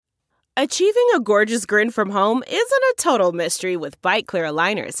Achieving a gorgeous grin from home isn't a total mystery with Byte Clear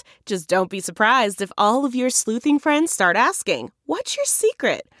aligners. Just don't be surprised if all of your sleuthing friends start asking, "What's your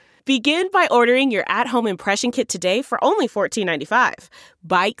secret?" Begin by ordering your at-home impression kit today for only $14.95.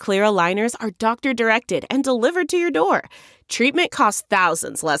 Byte Clear aligners are doctor-directed and delivered to your door. Treatment costs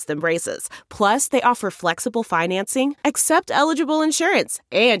thousands less than braces. Plus, they offer flexible financing, accept eligible insurance,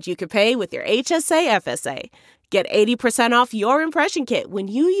 and you can pay with your HSA FSA. Get 80% off your impression kit when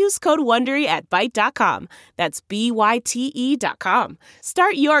you use code WONDERY at Byte.com. That's BYTE.com.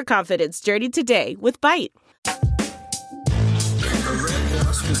 Start your confidence journey today with Byte.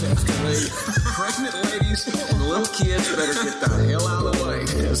 Pregnant ladies and little kids better get the hell out of the way,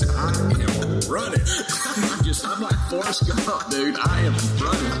 because I am running. I'm like Forrest Gump, dude. I am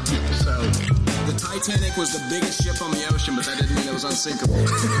running. So the Titanic was the biggest ship on the ocean, but that didn't mean it was unsinkable.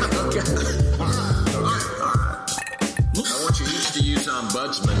 Okay. All right. I want you each to use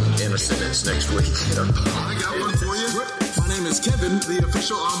ombudsman in a sentence next week. I got one for you. My name is Kevin, the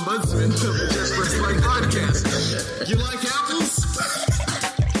official ombudsman of the Just Press Play podcast. You like apples?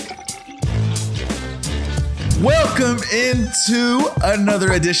 Welcome into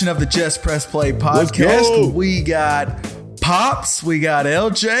another edition of the Just Press Play podcast. We got Pops, we got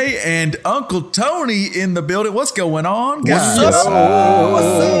LJ, and Uncle Tony in the building. What's going on, guys? What's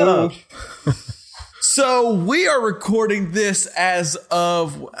up? So we are recording this as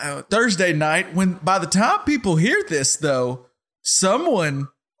of Thursday night. When by the time people hear this, though, someone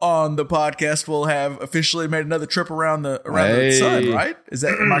on the podcast will have officially made another trip around the sun. Right?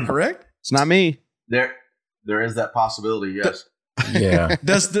 Am I correct? It's not me. There is that possibility, yes. Yeah.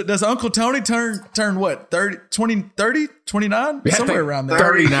 Does Uncle Tony turn what? 30, 20, 30, 29? Yeah, somewhere around there.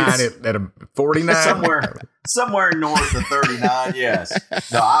 39 at a 49. Somewhere north of 39, yes.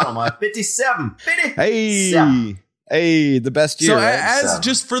 No, I don't mind. 57. Hey, the best year. So right?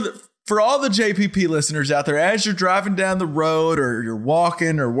 Just for all the JPP listeners out there, as you're driving down the road or you're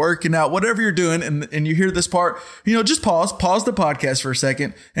walking or working out, whatever you're doing, and you hear this part, just pause the podcast for a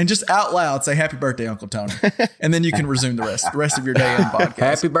second and just out loud say happy birthday, Uncle Tony. And then you can resume the rest of your day in the podcast.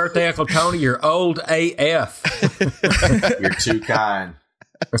 Happy birthday, Uncle Tony. You're old AF. You're too kind.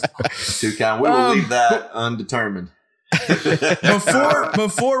 Too kind. We will leave that undetermined.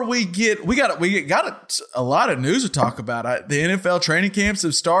 Before we got a lot of news to talk about. The NFL training camps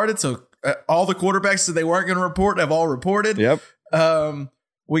have started, so all the quarterbacks that they weren't going to report have all reported. Yep.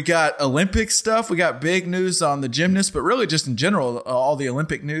 We got Olympic stuff. We got big news on the gymnasts, but really just in general, all the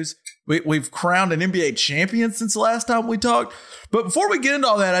Olympic news. We've crowned an NBA champion since the last time we talked. But before we get into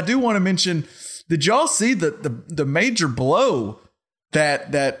all that, I do want to mention: did y'all see the major blow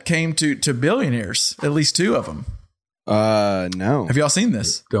that came to billionaires? At least two of them. No. Have y'all seen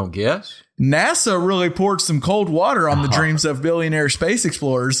this? Don't guess. NASA really poured some cold water on the dreams of billionaire space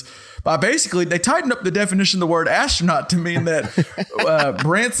explorers by they tightened up the definition of the word astronaut to mean that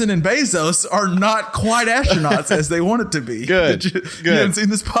Branson and Bezos are not quite astronauts as they want it to be. Good. You haven't seen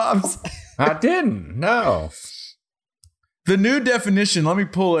this, Pops? I didn't. No. The new definition, let me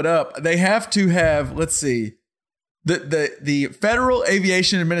pull it up. They have to have, let's see. The Federal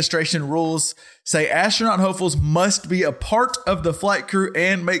Aviation Administration rules say astronaut hopefuls must be a part of the flight crew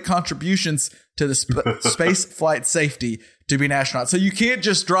and make contributions to the space flight safety to be an astronaut. So you can't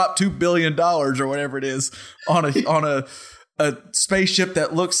just drop $2 billion or whatever it is on a spaceship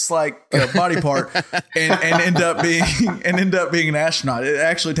that looks like a body part and end up being an astronaut. It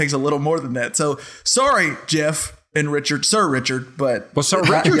actually takes a little more than that. So sorry, Jeff. And Sir Richard, but Sir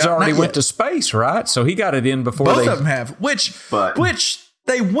Richard's already went to space, right? So he got it in before both of them have. Which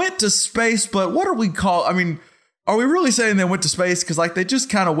they went to space, but what do we call? I mean, are we really saying they went to space? Because they just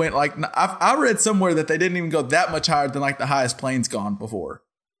kind of went I read somewhere that they didn't even go that much higher than the highest plane's gone before.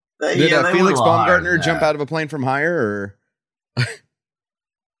 Did Felix Baumgartner jump out of a plane from higher, or?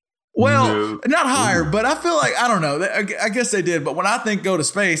 Well, not higher, but I feel like I don't know. I guess they did. But when I think go to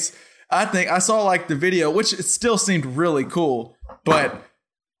space, I saw the video, which it still seemed really cool, but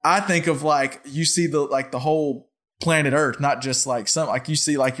I think of you see the whole planet Earth, not just you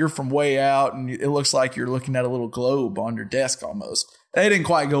see you're from way out and it looks like you're looking at a little globe on your desk almost. They didn't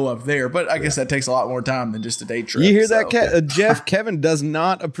quite go up there, but I guess that takes a lot more time than just a day trip. You hear that, Jeff? Kevin does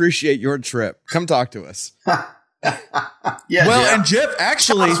not appreciate your trip. Come talk to us. Yeah, well, Jeff. And Jeff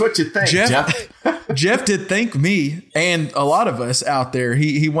actually, tell us what you think, Jeff did thank me and a lot of us out there.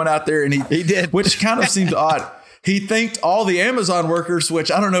 He went out there and he did, which kind of seemed odd. He thanked all the Amazon workers, which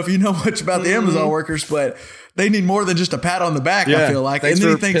I don't know if you know much about the Amazon workers, but they need more than just a pat on the back. I feel like, and then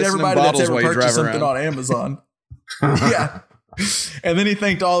he thanked everybody that's ever purchased something on Amazon. Yeah, and then he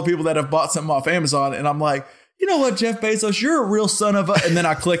thanked all the people that have bought something off Amazon, and I'm like, you know what, Jeff Bezos, you're a real son of a, and then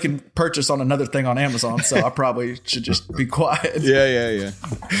I click and purchase on another thing on Amazon. So I probably should just be quiet. Yeah.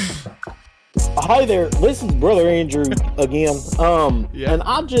 Hi there, this is Brother Andrew again. And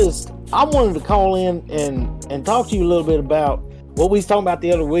I wanted to call in and talk to you a little bit about what we was talking about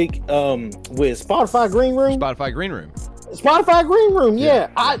the other week with Spotify Green Room. Spotify Green Room,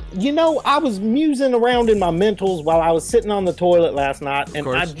 yeah. I was musing around in my mentals while I was sitting on the toilet last night, and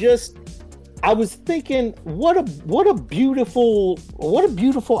I was thinking, what a beautiful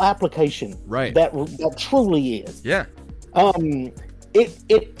application, right? That truly is. Yeah.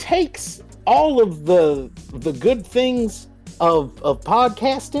 It takes all of the good things of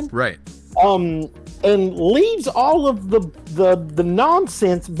podcasting, right? And leaves all of the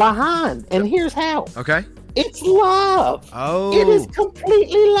nonsense behind. And here's how. Okay. It's live. Oh. It is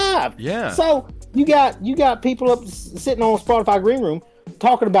completely live. Yeah. So you got people up sitting on Spotify Green Room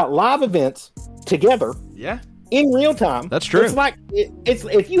talking about live events together. Yeah. In real time. That's true. It's like it's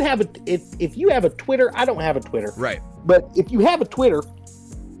if you have a Twitter, I don't have a Twitter. Right. But if you have a Twitter,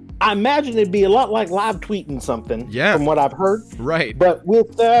 I imagine it'd be a lot like live tweeting something. Yeah. From what I've heard. Right. But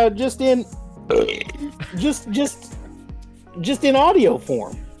with just in audio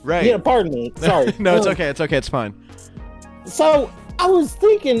form. Right. Yeah, pardon me. Sorry. No, it's okay. It's okay. It's fine. So I was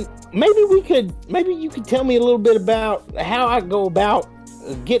thinking maybe you could tell me a little bit about how I go about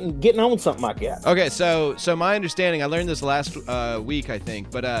getting on something like that. Okay, so my understanding, I learned this last week, I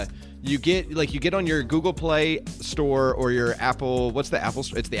think, but you get on your Google Play store or your Apple. What's the Apple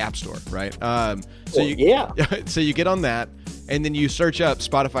store? It's the App Store, right? So you get on that, and then you search up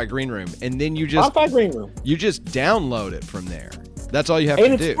Spotify Green Room, and then you just download it from there. That's all you have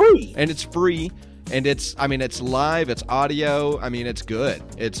to do. And it's free. And it's live, it's audio. I mean, it's good.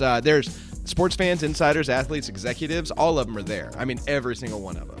 It's there's sports fans, insiders, athletes, executives. All of them are there. I mean, every single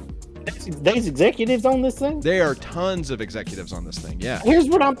one of them. There's executives on this thing? There are tons of executives on this thing. Yeah. Here's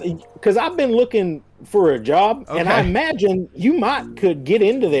what because I've been looking for a job, and I imagine you could get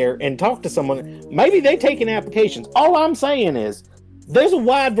into there and talk to someone. Maybe they taking applications. All I'm saying is, there's a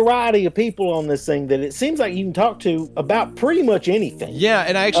wide variety of people on this thing that it seems like you can talk to about pretty much anything. Yeah,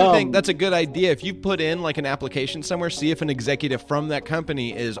 and I actually think that's a good idea. If you put in like an application somewhere, see if an executive from that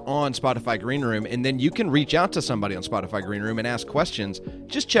company is on Spotify Green Room, and then you can reach out to somebody on Spotify Green Room and ask questions.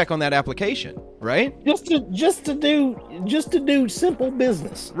 Just check on that application, right? Just to do simple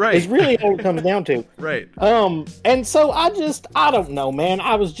business. Right. It's really all it comes down to. Right. And so I don't know, man.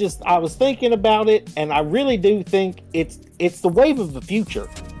 I was thinking about it, and I really do think it's the wave of the future.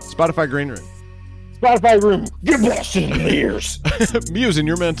 Spotify Green Room. Spotify Room. Get blasted in the ears. Muse in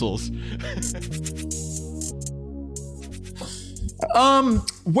your mentals.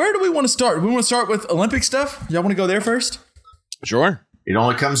 Where do we want to start? Do we want to start with Olympic stuff? Y'all want to go there first? Sure. It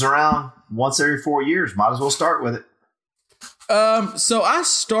only comes around once every 4 years. Might as well start with it. So I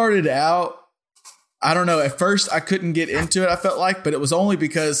started out, I don't know, at first I couldn't get into it, I felt like, but it was only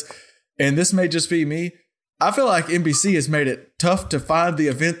because, and this may just be me, I feel like NBC has made it tough to find the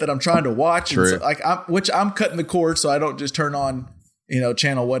event that I'm trying to watch. True. And so, I'm cutting the cord so I don't just turn on,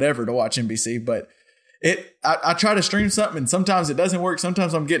 channel whatever to watch NBC. But I try to stream something, and sometimes it doesn't work.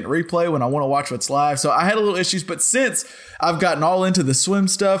 Sometimes I'm getting replay when I want to watch what's live. So I had a little issues. But since I've gotten all into the swim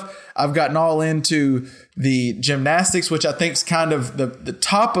stuff, I've gotten all into the gymnastics, which I think is kind of the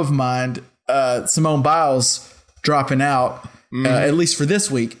top of mind. Simone Biles dropping out. At least for this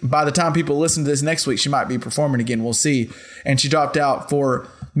week. By the time people listen to this next week, she might be performing again. We'll see. And she dropped out for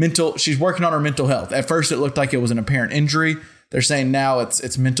she's working on her mental health. At first, it looked like it was an apparent injury. They're saying now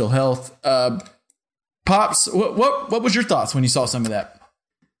it's mental health. Pops, what was your thoughts when you saw some of that?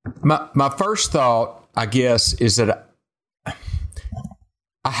 My first thought, I guess, is that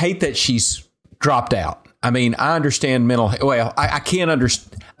I hate that she's dropped out. I mean, I understand mental health. Well, I can't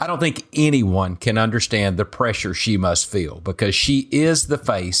understand. I don't think anyone can understand the pressure she must feel because she is the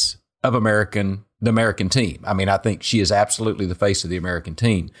face of the American team. I mean, I think she is absolutely the face of the American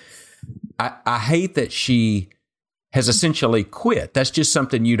team. I hate that she has essentially quit. That's just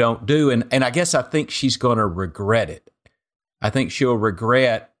something you don't do. And I guess I think she's going to regret it. I think she'll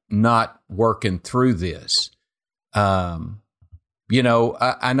regret not working through this. I know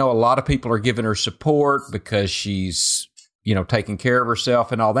a lot of people are giving her support because she's, taking care of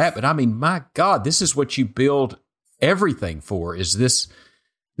herself and all that. But I mean, my God, this is what you build everything for, is this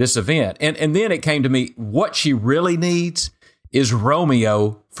event. And then it came to me, what she really needs is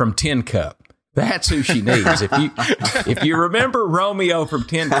Romeo from Tin Cup. That's who she needs. If you remember Romeo from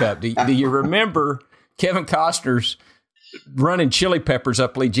Tin Cup, do you remember Kevin Costner's running chili peppers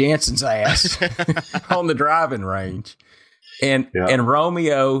up Lee Jansen's ass on the driving range? And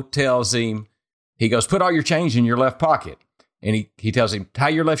Romeo tells him, he goes, put all your change in your left pocket. And he tells him, tie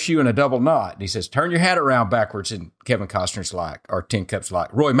your left shoe in a double knot. And he says, turn your hat around backwards. And Kevin Costner's like, or Tin Cup's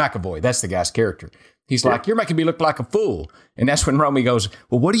like, Roy McAvoy, that's the guy's character. He's like, you're making me look like a fool. And that's when Romy goes,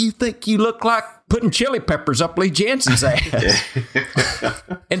 well, what do you think you look like putting chili peppers up Lee Jensen's ass?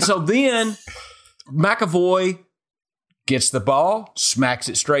 And so then McAvoy gets the ball, smacks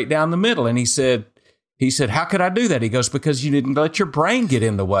it straight down the middle. And he said, how could I do that? He goes, because you didn't let your brain get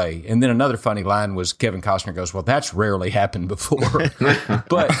in the way. And then another funny line was Kevin Costner goes, well, that's rarely happened before.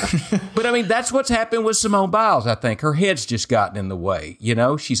 but I mean, that's what's happened with Simone Biles, I think. Her head's just gotten in the way. You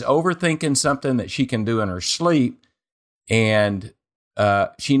know, she's overthinking something that she can do in her sleep. And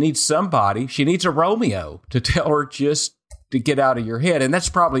she needs somebody. She needs a Romeo to tell her just to get out of your head. And that's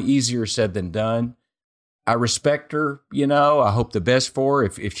probably easier said than done. I respect her, you know. I hope the best for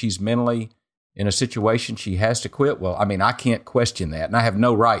her. If she's mentally in a situation she has to quit, well, I mean, I can't question that, and I have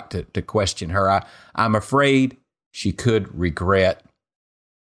no right to question her. I'm afraid she could regret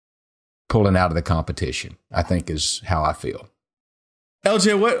pulling out of the competition, I think is how I feel.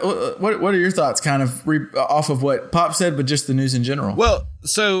 LJ, what are your thoughts kind of off of what Pop said, but just the news in general? Well,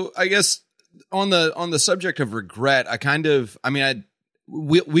 so I guess on the subject of regret,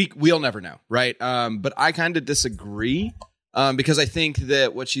 we'll never know, right? But I kind of disagree. Because I think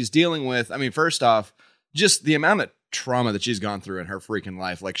that what she's dealing with, I mean, first off, just the amount of trauma that she's gone through in her freaking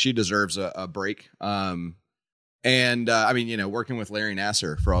life, like she deserves a break. I mean, you know, working with Larry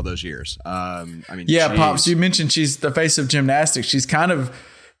Nassar for all those years. Yeah, Pops, you mentioned she's the face of gymnastics. She's kind of,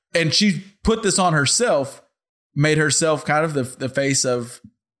 and she put this on herself, made herself kind of the face of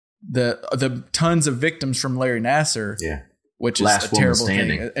the tons of victims from Larry Nassar. Yeah. Which is a terrible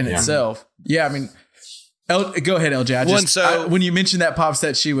thing in itself. Yeah, I mean, go ahead, LJ. When you mentioned that, Pops,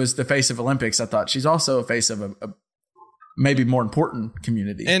 that she was the face of Olympics, I thought she's also a face of a maybe more important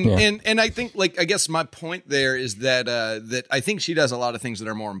community. And I think, like, I guess my point there is that that I think she does a lot of things that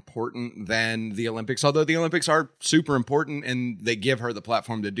are more important than the Olympics, although the Olympics are super important and they give her the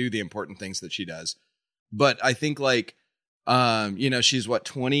platform to do the important things that she does. But I think, like, you know, she's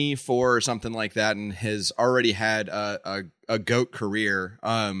 24 or something like that, and has already had a GOAT career.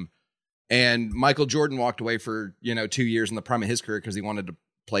 And Michael Jordan walked away for, 2 years in the prime of his career because he wanted to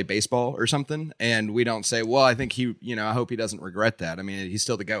play baseball or something. And we don't say, well, I think he, I hope he doesn't regret that. I mean, he's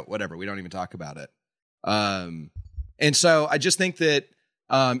still the GOAT, whatever. We don't even talk about it. And so I just think that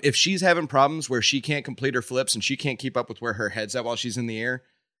if she's having problems where she can't complete her flips and she can't keep up with where her head's at while she's in the air,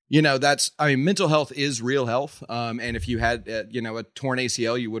 mental health is real health. And if you had, a torn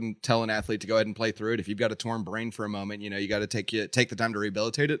ACL, you wouldn't tell an athlete to go ahead and play through it. If you've got a torn brain for a moment, you got to take the time to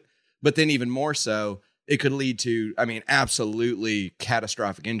rehabilitate it. But then even more so, it could lead to, absolutely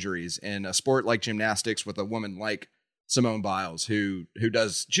catastrophic injuries in a sport like gymnastics with a woman like Simone Biles, who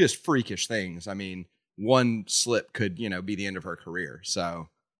does just freakish things. I mean, one slip could, be the end of her career. So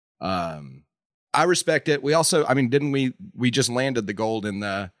I respect it. We also, didn't we just landed the gold in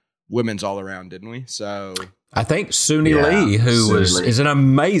the women's all around, didn't we? So I think Suni Lee, is an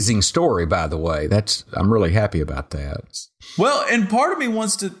amazing story, by the way. I'm really happy about that. Well, and part of me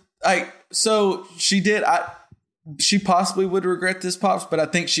wants to, so she did, she possibly would regret this, Pops, but I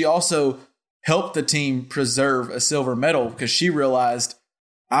think she also helped the team preserve a silver medal because she realized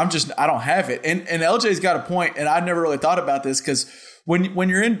I don't have it. And LJ's got a point, and I never really thought about this because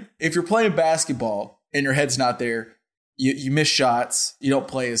if you're playing basketball and your head's not there, you miss shots, you don't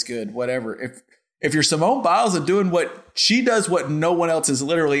play as good, whatever. If you're Simone Biles and doing what she does, what no one else has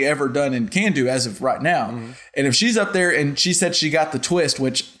literally ever done and can do as of right now, and if she's up there and she said she got the twist,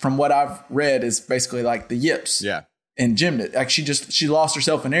 which from what I've read is basically like the yips, in gymnast, like she lost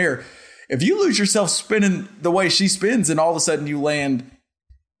herself in air. If you lose yourself spinning the way she spins, and all of a sudden you land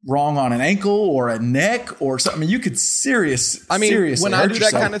wrong on an ankle or a neck or something, you could seriously when I do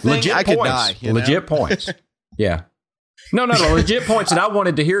that kind of thing, legit I points. could die. Legit points. Yeah. No, legit points, and I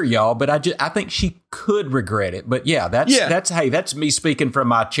wanted to hear y'all, but I think she could regret it. But that's me speaking from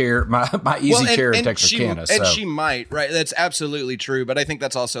my chair, my easy chair in Texarkana. And she might, right? That's absolutely true. But I think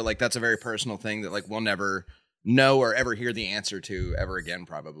that's also that's a very personal thing that we'll never know or ever hear the answer to ever again,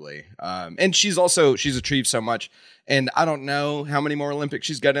 probably. And she's achieved so much, and I don't know how many more Olympics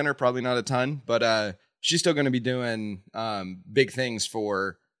she's got in her. Probably not a ton, but she's still going to be doing big things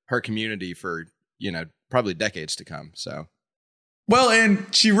for her community for probably decades to come. So, well,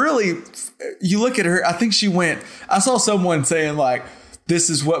 and she really, you look at her, I think I saw someone saying this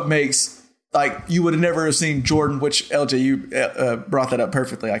is what makes, you would have never seen Jordan, which LJ, you brought that up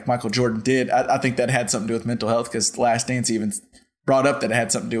perfectly. Like Michael Jordan did. I think that had something to do with mental health because Last Dance even brought up that it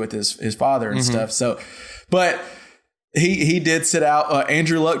had something to do with his father and stuff. So, but He did sit out.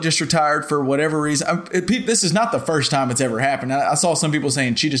 Andrew Luck just retired for whatever reason. This is not the first time it's ever happened. I saw some people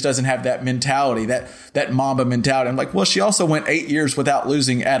saying she just doesn't have that mentality, that Mamba mentality. I'm like, well, she also went 8 years without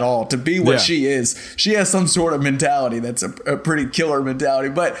losing at all to be what she is. She has some sort of mentality that's a pretty killer mentality.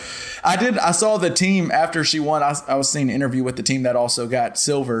 But I saw the team after she won. I was seeing an interview with the team that also got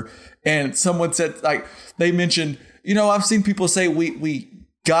silver, and someone said, like, they mentioned, I've seen people say we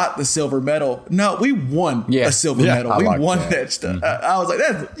got the silver medal. No, we won a silver medal. We won that stuff. I was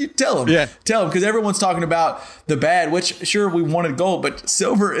like, you tell them. Tell them, because everyone's talking about the bad, which sure, we wanted gold, but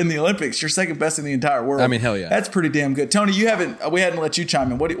silver in the Olympics, you're second best in the entire world. I mean, hell yeah. That's pretty damn good. Tony, we hadn't let you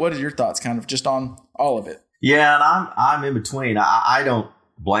chime in. What are your thoughts kind of just on all of it? Yeah, and I'm in between. I don't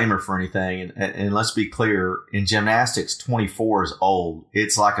blame her for anything. And let's be clear, in gymnastics, 24 is old.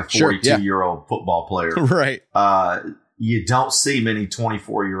 It's like a 42-year-old football player. Right. You don't see many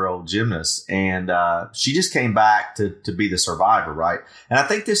 24-year-old gymnasts, and she just came back to be the survivor, right? And I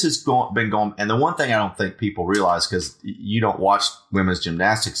think this has been going. And the one thing I don't think people realize, because you don't watch women's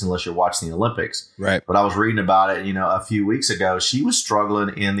gymnastics unless you're watching the Olympics, right? But I was reading about it, a few weeks ago. She was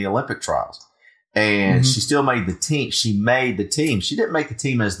struggling in the Olympic trials, and she still made the team. She made the team. She didn't make the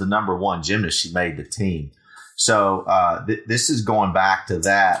team as the number one gymnast. She made the team. So this is going back to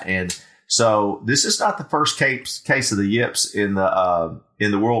that. And so this is not the first case of the yips in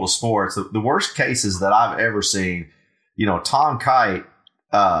the world of sports. The worst cases that I've ever seen, Tom Kite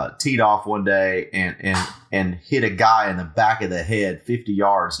teed off one day and hit a guy in the back of the head 50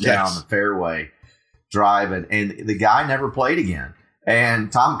 yards down the fairway driving, and the guy never played again.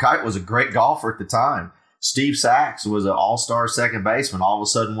 And Tom Kite was a great golfer at the time. Steve Sachs was an all-star second baseman. All of a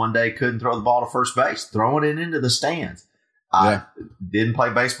sudden one day couldn't throw the ball to first base, throwing it into the stands. I didn't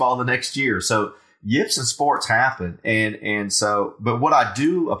play baseball the next year. So yips in sports happen. And so, but what I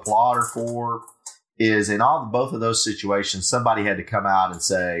do applaud her for is in both of those situations, somebody had to come out and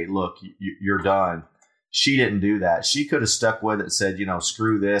say, look, you're done. She didn't do that. She could have stuck with it and said,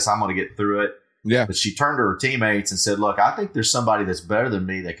 screw this. I'm going to get through it. Yeah. But she turned to her teammates and said, look, I think there's somebody that's better than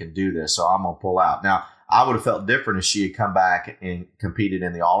me that can do this. So I'm going to pull out. Now, I would have felt different if she had come back and competed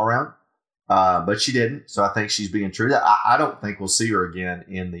in the all around. But she didn't, so I think she's being true. I don't think we'll see her again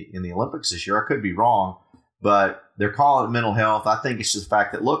in the Olympics this year. I could be wrong, but they're calling it mental health. I think it's just the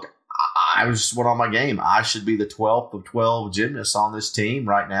fact that, look, I just went on my game. I should be the 12th of 12 gymnasts on this team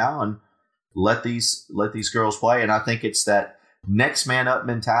right now, and let these girls play. And I think it's that next man up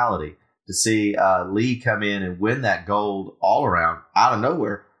mentality to see Lee come in and win that gold all around out of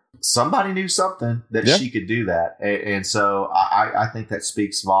nowhere. Somebody knew something that she could do that. And so I think that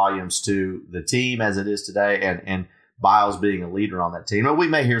speaks volumes to the team as it is today, and Biles being a leader on that team. Well, we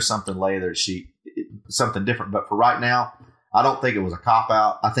may hear something later, something different, but for right now, I don't think it was a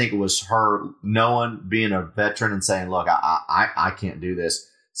cop-out. I think it was her knowing, being a veteran and saying, look, I can't do this.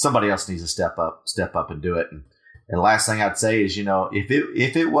 Somebody else needs to step up and do it. And the last thing I'd say is,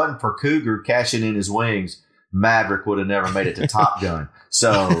 if it wasn't for Cougar cashing in his wings, Maverick would have never made it to Top Gun.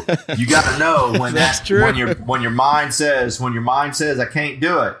 So you got to know when your mind says I can't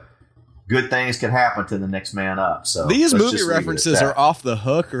do it, good things can happen to the next man up. So these movie references are off the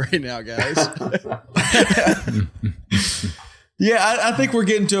hook right now, guys. Yeah, I think we're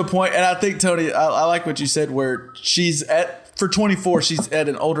getting to a point, and I think, Tony, I like what you said, where for 24, she's at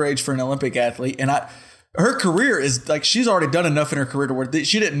an older age for an Olympic athlete, and her career is like, she's already done enough in her career to where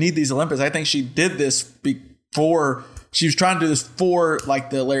she didn't need these Olympics. I think she did this before. She was trying to do this for like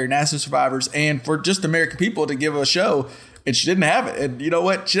the Larry Nassar survivors and for just American people to give a show, and she didn't have it. And you know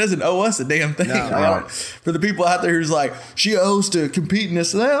what? She doesn't owe us a damn thing. No. For the people out there who's like, she owes to compete in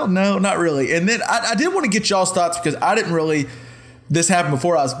this. Well, no, not really. And then I did want to get y'all's thoughts, because I didn't really, this happened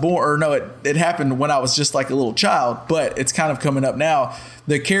before I was born, or no, it happened when I was just like a little child, but it's kind of coming up now.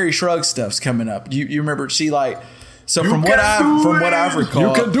 The Carrie Shrug stuff's coming up. You remember from what I've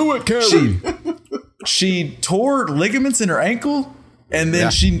recalled, you can do it, Carrie. She tore ligaments in her ankle, and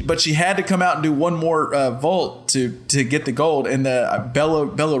then she had to come out and do one more vault to get the gold. And the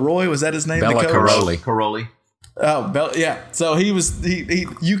Bella Roy, was that his name? Bella Caroli. Oh, yeah. So he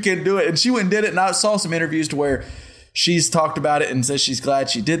you can do it, and she went and did it. And I saw some interviews to where she's talked about it and says she's glad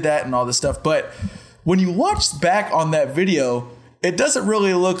she did that and all this stuff. But when you watch back on that video, it doesn't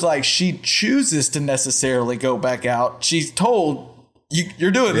really look like she chooses to necessarily go back out. She's told,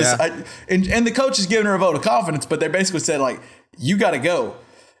 you're doing this. And the coach is giving her a vote of confidence, but they basically said, like, you got to go.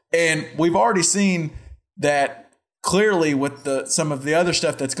 And we've already seen that clearly with some of the other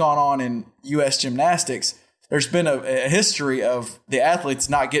stuff that's gone on in U.S. gymnastics. There's been a history of the athletes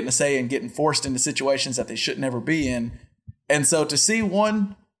not getting a say and getting forced into situations that they should never be in. And so to see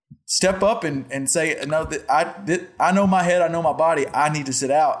one step up and say, no, that I know my head, I know my body, I need to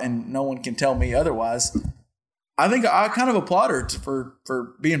sit out, and no one can tell me otherwise. I think I kind of applaud her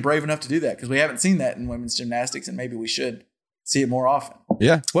for being brave enough to do that, because we haven't seen that in women's gymnastics, and maybe we should see it more often.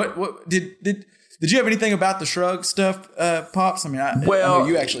 Yeah. What did you have anything about the shrug stuff, Pops? I mean, I know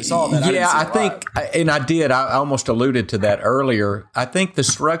you actually saw that. Yeah, I think, and I did. I almost alluded to that earlier. I think the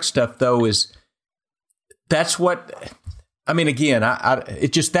shrug stuff, though, that's what. I mean, again,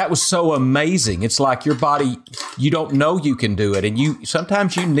 that was so amazing. It's like your body, you don't know you can do it. And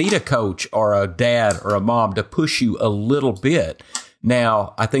sometimes you need a coach or a dad or a mom to push you a little bit.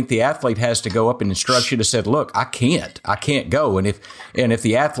 Now, I think the athlete has to go up and instruct you to say, look, I can't go. And if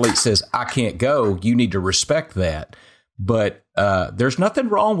the athlete says, I can't go, you need to respect that. But there's nothing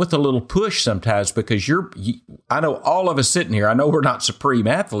wrong with a little push sometimes, because I know all of us sitting here, I know we're not supreme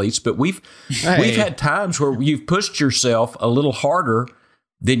athletes, but we've had times where you've pushed yourself a little harder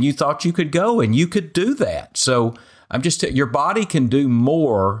than you thought you could go, and you could do that. So your body can do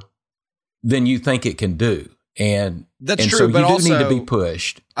more than you think it can do. And that's true, so but you do also need to be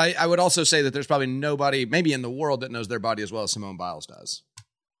pushed. I would also say that there's probably nobody, maybe in the world, that knows their body as well as Simone Biles does.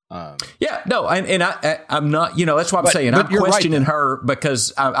 I'm not, that's what I'm saying. I'm questioning her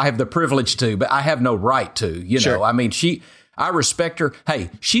because I have the privilege to, but I have no right to, Sure. I mean, I respect her. Hey,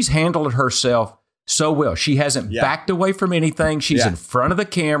 she's handled herself so well. She hasn't backed away from anything. She's in front of the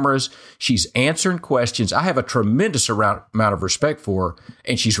cameras. She's answering questions. I have a tremendous amount of respect for her,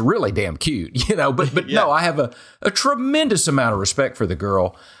 and she's really damn cute, but no, I have a tremendous amount of respect for the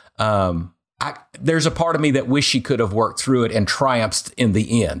girl. There's a part of me that wish she could have worked through it and triumphed in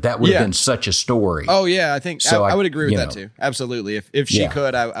the end. That would have been such a story. Oh yeah, I think so. I would agree with that too. Absolutely. If she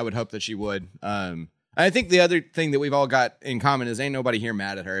could, I would hope that she would. I think the other thing that we've all got in common is ain't nobody here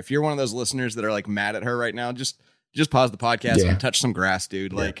mad at her. If you're one of those listeners that are like mad at her right now, just pause the podcast and touch some grass,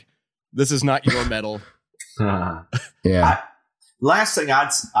 dude. Like, this is not your medal. Last thing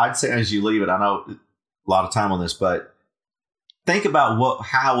I'd say as you leave it, I know a lot of time on this, but think about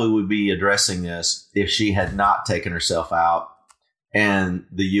how we would be addressing this if she had not taken herself out and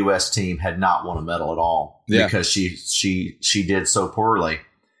the U.S. team had not won a medal at all because she did so poorly.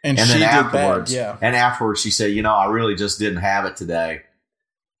 And then afterwards, she said, I really just didn't have it today.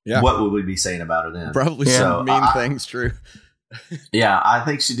 Yeah. What would we be saying about her then? Probably some mean things, true. I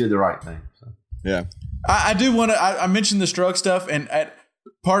think she did the right thing. So. Yeah. I do want to, I mentioned the stroke stuff, and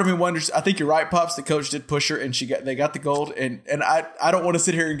part of me wonders, I think you're right, Pops, the coach did push her and they got the gold. And I don't want to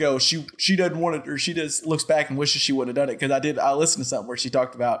sit here and go, she doesn't want it, or she just looks back and wishes she would have done it. Cause I listened to something where she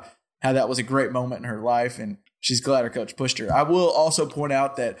talked about how that was a great moment in her life and she's glad her coach pushed her. I will also point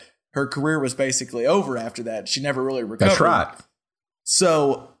out that her career was basically over after that. She never really recovered. That's right.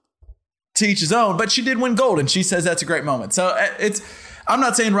 So to each his own, but she did win gold and she says that's a great moment. So I'm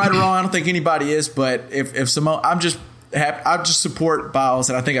not saying right or wrong. I don't think anybody is, but if Simone, I just support Biles,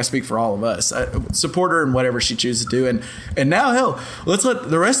 and I think I speak for all of us. I support her in whatever she chooses to do. And now, hell, let's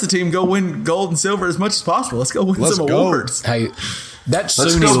let the rest of the team go win gold and silver as much as possible. Let's go win some awards. Hey, that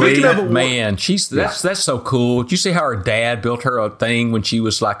Suni Lee, man, that's so cool. Did you see how her dad built her a thing when she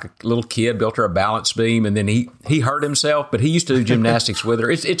was like a little kid, built her a balance beam, and then he hurt himself, but he used to do gymnastics with her.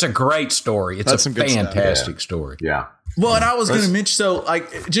 It's a great story. It's a fantastic story. Yeah. Well, and I was going to mention, so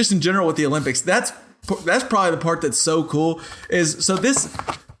like just in general with the Olympics, that's probably the part that's so cool is a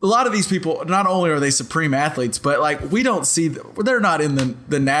lot of these people, not only are they supreme athletes, but like we don't see, they're not in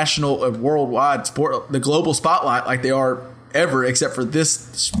the national worldwide sport, the global spotlight like they are ever, except for this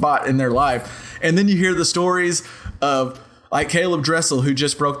spot in their life. And then you hear the stories of like Caleb Dressel, who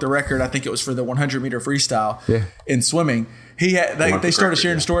just broke the record. I think it was for the 100-meter freestyle in swimming. They started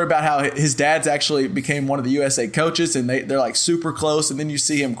sharing a story about how his dad's actually became one of the USA coaches, and they're like super close. And then you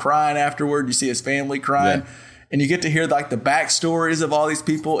see him crying afterward. You see his family crying, and you get to hear like the backstories of all these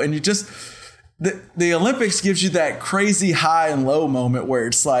people. And you just the Olympics gives you that crazy high and low moment where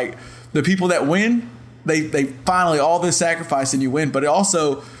it's like the people that win, they finally all this sacrifice and you win. But it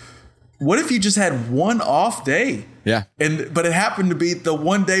also, what if you just had one off day? Yeah. But it happened to be the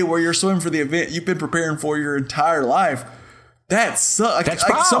one day where you're swimming for the event you've been preparing for your entire life. That's like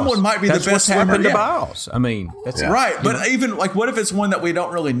someone might be the best swimmer. To Biles. I mean, that's right. But even like, what if it's one that we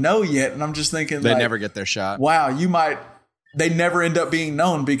don't really know yet? And I'm just thinking they never get their shot. Wow, they never end up being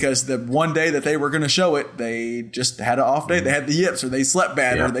known because the one day that they were going to show it, they just had an off day. They had the yips, or they slept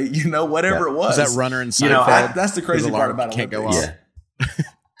bad, or they, whatever it was. That runner in Seinfeld? That's the crazy part about it. Can't go off.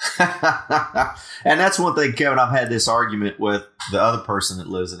 And that's one thing, Kevin. I've had this argument with the other person that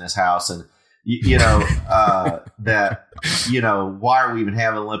lives in this house, and that, why are we even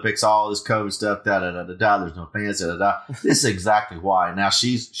having Olympics? All this COVID stuff, there's no fans, This is exactly why. Now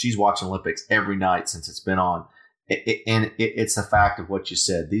she's watching Olympics every night since it's been on. It's the fact of what you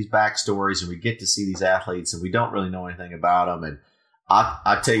said, these backstories, and we get to see these athletes and we don't really know anything about them. And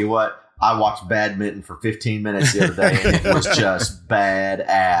I tell you what, I watched badminton for 15 minutes the other day, and it was just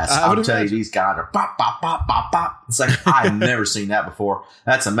badass. I'm telling you, these guys are bop, bop, bop, bop, bop. It's like, I've never seen that before.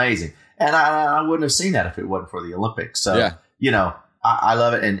 That's amazing. And I wouldn't have seen that if it wasn't for the Olympics. So, I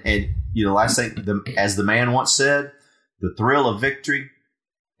love it. And last thing, as the man once said, the thrill of victory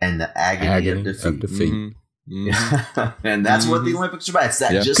and the agony of defeat. Mm-hmm. Mm-hmm. And that's what the Olympics are about.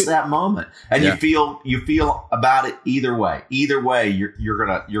 It's that moment, and you feel about it either way. Either way,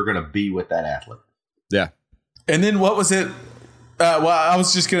 you're gonna be with that athlete. Yeah. And then what was it? I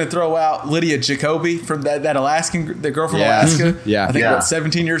was just gonna throw out Lydia Jacoby from that Alaskan, the girl from Alaska. Yeah, I think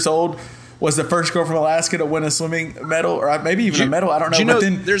 17 years old. Was the first girl from Alaska to win a swimming medal, or maybe even a medal. I don't know. Do you know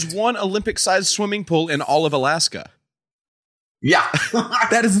there's one Olympic-sized swimming pool in all of Alaska? Yeah,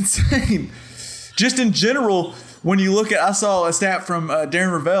 that is insane. Just in general, when you look at, I saw a stat from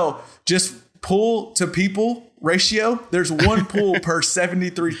Darren Ravel, just pool to people ratio, there's one pool per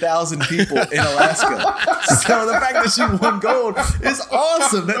 73,000 people in Alaska. So the fact that she won gold is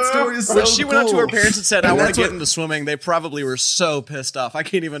awesome. That story is so cool. When she went up to her parents and said, I want to get into swimming, they probably were so pissed off. I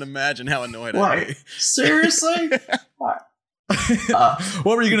can't even imagine how annoyed I'd be. Seriously? What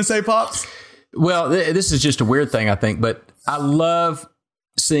were you going to say, Pops? Well, this is just a weird thing, I think, but I love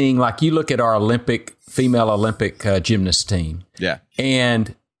seeing, like, you look at our female Olympic gymnast team. Yeah.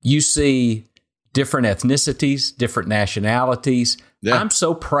 And you see different ethnicities, different nationalities. Yeah. I'm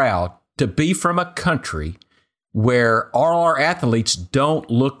so proud to be from a country where all our athletes don't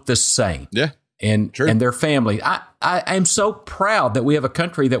look the same. Yeah. And their family. I am so proud that we have a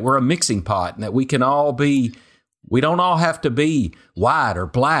country that we're a mixing pot and that we can all be, we don't all have to be white or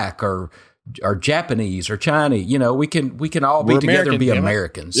black or Japanese or Chinese, we can all be together and be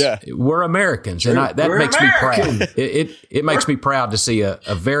Americans. Yeah. We're Americans, and that makes me proud. It makes me proud to see a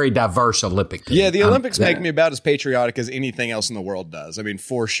very diverse Olympic team. Yeah, the Olympics make me about as patriotic as anything else in the world does. I mean,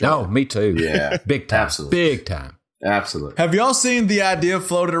 for sure. No, me too. Yeah, big time. Absolutely. Big time. Absolutely. Have y'all seen the idea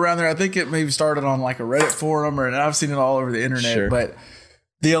floated around there? I think it maybe started on like a Reddit forum, and I've seen it all over the internet. But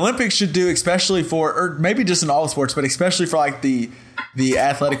the Olympics should do, especially for, or maybe just in all sports, but especially for like the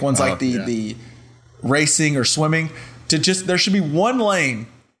athletic ones, like the racing or swimming, there should be one lane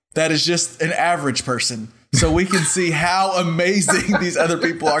that is just an average person, so we can see how amazing these other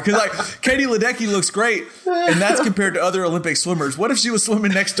people are. Because like Katie Ledecky looks great, and that's compared to other Olympic swimmers. What if she was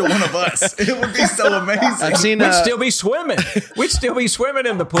swimming next to one of us? It would be so amazing. We'd still be swimming. We'd still be swimming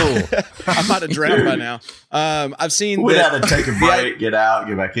in the pool. I might have drowned by now. I've seen. We'd have to take a break, get out,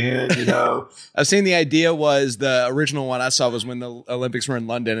 get back in. I've seen the idea was the original one I saw was when the Olympics were in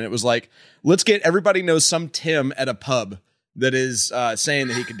London, and it was like, let's get everybody knows some Tim at a pub that is saying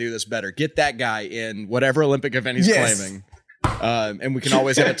that he could do this better. Get that guy in whatever Olympic event he's claiming. And we can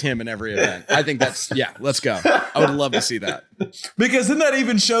always have a Tim in every event. I think let's go. I would love to see that. Because then that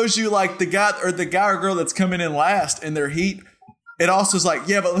even shows you like the guy or girl that's coming in last in their heat. It also is like,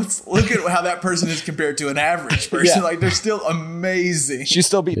 but let's look at how that person is compared to an average person. Yeah. Like they're still amazing. She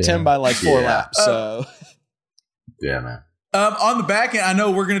still beat Tim by like 4 laps. So yeah, man. On the back end, I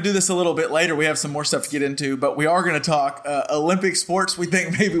know we're going to do this a little bit later. We have some more stuff to get into, but we are going to talk Olympic sports we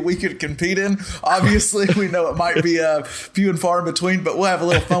think maybe we could compete in. Obviously, we know it might be few and far in between, but we'll have a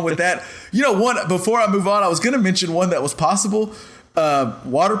little fun with that. Before I move on, I was going to mention one that was possible,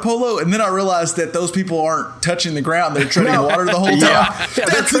 water polo, and then I realized that those people aren't touching the ground. They're treading water the whole time. Yeah.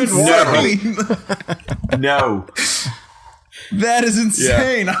 That's insane. No. That is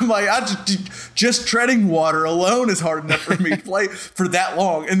insane. Yeah. I'm like, just treading water alone is hard enough for me to play for that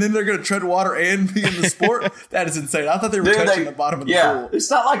long. And then they're going to tread water and be in the sport? That is insane. I thought they were touching the bottom of the pool. It's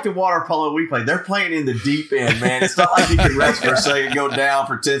not like the water polo we play. They're playing in the deep end, man. It's not like you can rest for a second, go down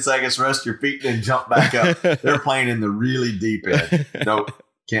for 10 seconds, rest your feet, and then jump back up. They're playing in the really deep end. Nope,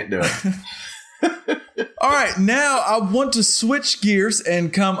 can't do it. All right, now I want to switch gears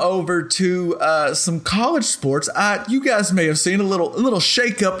and come over to some college sports. You guys may have seen a little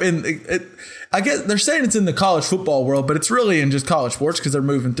shakeup in it. I guess they're saying it's in the college football world, but it's really in just college sports because they're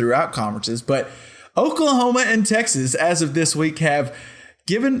moving throughout conferences. But Oklahoma and Texas, as of this week, have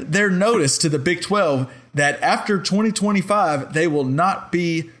given their notice to the Big 12 that after 2025, they will not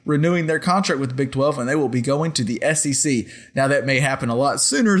be renewing their contract with the Big 12 and they will be going to the SEC. Now, that may happen a lot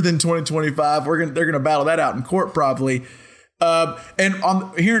sooner than 2025. They're going to battle that out in court probably.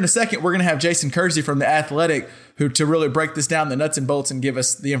 And here in a second, we're going to have Jason Kersey from The Athletic to really break this down, the nuts and bolts, and give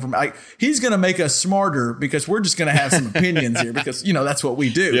us the information. He's going to make us smarter because we're just going to have some opinions here because, that's what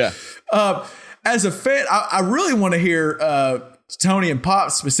we do. Yeah. As a fan, I really want to hear Tony and Pop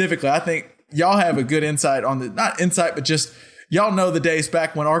specifically. I think y'all have a good insight on not insight, but just y'all know the days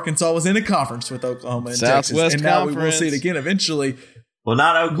back when Arkansas was in a conference with Oklahoma and Texas. And now we will see it again eventually. Well,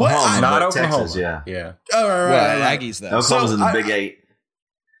 not Oklahoma, not but Oklahoma. Texas, yeah. Oh, right. Aggies, though. Oklahoma's in the Big 8.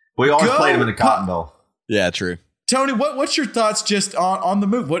 We always played them in the Cotton Bowl. Yeah, true. Tony, what's your thoughts just on the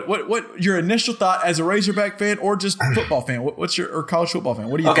move? What your initial thought as a Razorback fan or just football fan? What's or college football fan?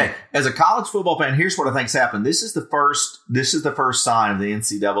 What do you think? As a college football fan, here's what I think's happened. This is the first sign of the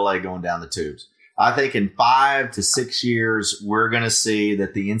NCAA going down the tubes. I think in 5 to 6 years, we're going to see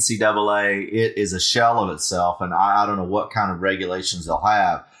that the NCAA, it is a shell of itself. And I don't know what kind of regulations they'll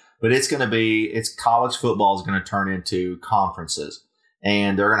have, but it's college football is going to turn into conferences,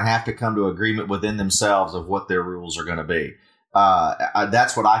 and they're going to have to come to agreement within themselves of what their rules are going to be.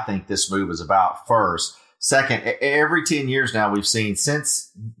 That's what I think this move is about first. Second, every 10 years now, we've seen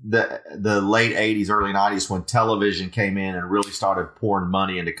since the late 80s, early 90s, when television came in and really started pouring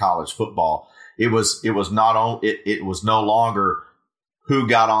money into college football. It was no longer who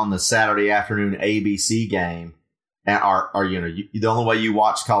got on the Saturday afternoon ABC game, and the only way you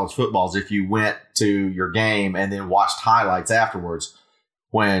watched college football is if you went to your game and then watched highlights afterwards.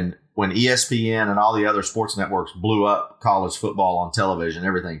 When ESPN and all the other sports networks blew up college football on television,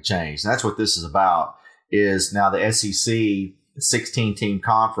 everything changed. And that's what this is about. Is now the SEC 16-team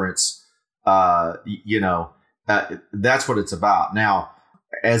conference. That's what it's about now.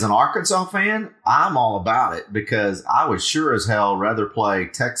 As an Arkansas fan, I'm all about it because I would sure as hell rather play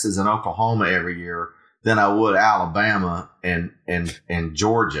Texas and Oklahoma every year than I would Alabama and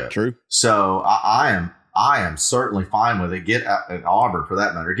Georgia. True. So I am certainly fine with it. Get Auburn for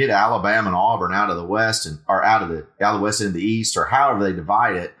that matter. Get Alabama and Auburn out of the West or out of the West into the East, or however they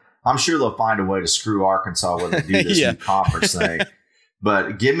divide it. I'm sure they'll find a way to screw Arkansas when they do this new conference thing.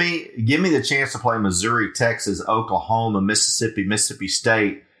 But give me the chance to play Missouri, Texas, Oklahoma, Mississippi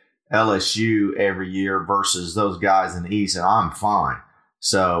State, LSU every year versus those guys in the East, and I'm fine.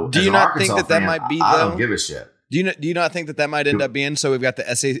 So, do you not think that might be? I don't give a shit. Do you not think that might end up being? So we've got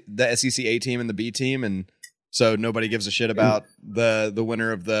the SEC A team and the B team, and so nobody gives a shit about the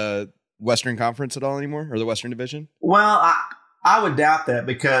winner of the Western Conference at all anymore, or the Western Division. Well, I would doubt that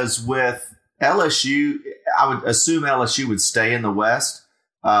because with LSU, I would assume LSU would stay in the West.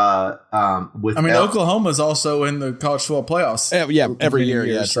 Oklahoma's also in the college football playoffs. Every year.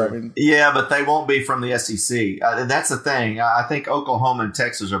 Yeah, true. Yeah, but they won't be from the SEC. That's the thing. I think Oklahoma and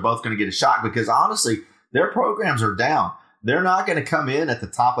Texas are both going to get a shot because honestly, their programs are down. They're not going to come in at the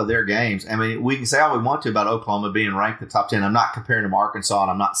top of their games. I mean, we can say all we want to about Oklahoma being ranked in the top 10. I'm not comparing them to Arkansas,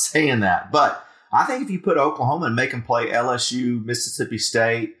 and I'm not saying that. But I think if you put Oklahoma and make them play LSU, Mississippi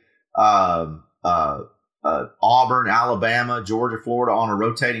State, Auburn, Alabama, Georgia, Florida on a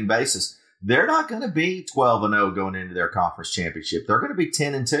rotating basis, they're not going to be 12-0 going into their conference championship. They're going to be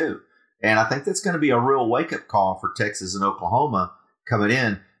 10-2. And I think that's going to be a real wake-up call for Texas and Oklahoma coming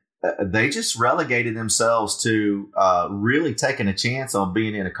in. They just relegated themselves to really taking a chance on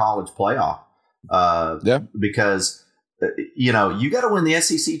being in a college playoff. Because, you got to win the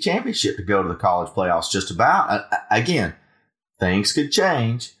SEC championship to go to the college playoffs just about. Again, things could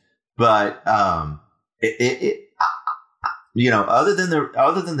change, but other than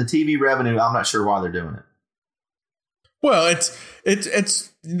the TV revenue, I'm not sure why they're doing it. Well,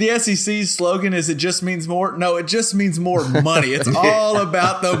 it's the SEC's slogan is it just means more. No, it just means more money. It's all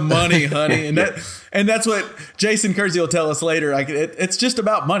about the money, honey, and that's what Jason Kersey will tell us later. It's just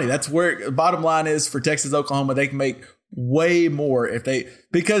about money. That's where the bottom line is for Texas, Oklahoma. They can make way more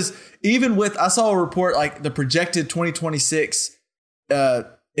because even with, I saw a report like the projected 2026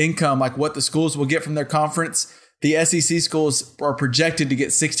 income, like what the schools will get from their conference. The SEC schools are projected to get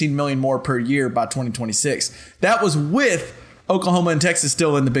 $16 million more per year by 2026. That was with Oklahoma and Texas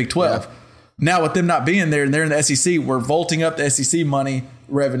still in the Big 12. Yeah. Now with them not being there and they're in the SEC, we're vaulting up the SEC money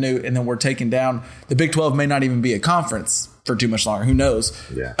revenue, and then we're taking down the Big 12. May not even be a conference for too much longer. Who knows?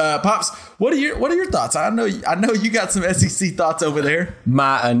 Yeah. Pops, what are your thoughts? I know you got some SEC thoughts over there.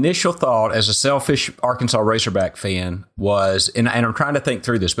 My initial thought as a selfish Arkansas Razorback fan was, and I'm trying to think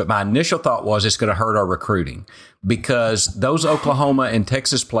through this, but my initial thought was it's going to hurt our recruiting because those Oklahoma and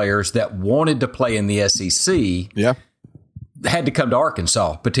Texas players that wanted to play in the SEC had to come to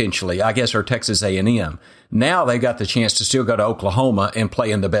Arkansas potentially, I guess, or Texas A&M. Now they got the chance to still go to Oklahoma and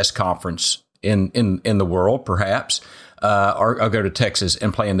play in the best conference in the world, perhaps. Or go to Texas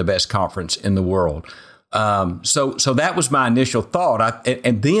and play in the best conference in the world. So that was my initial thought.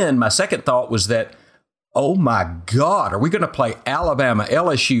 And then my second thought was that, oh my God, are we going to play Alabama,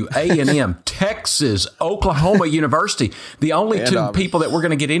 LSU, A&M, Texas, Oklahoma University? The only two people that we're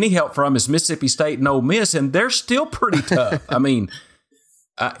going to get any help from is Mississippi State and Ole Miss, and they're still pretty tough. I mean,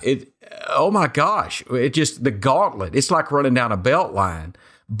 oh my gosh, it just the gauntlet. It's like running down a belt line.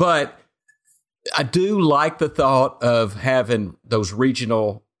 But I do like the thought of having those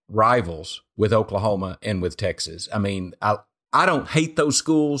regional rivals with Oklahoma and with Texas. I mean, I don't hate those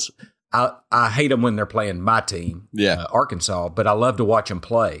schools. I hate them when they're playing my team, Arkansas, but I love to watch them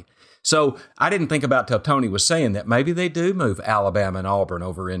play. So I didn't think about till Tony was saying that maybe they do move Alabama and Auburn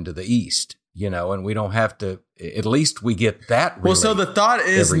over into the East, and we don't have to. At least we get that. Well, so the thought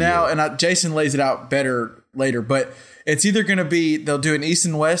is now, and Jason lays it out better later, but it's either going to be they'll do an East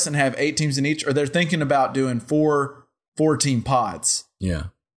and West and have 8 teams in each, or they're thinking about doing 4-team pods. Yeah.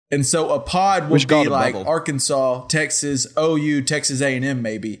 And so a pod would be like Arkansas, Texas, OU, Texas A&M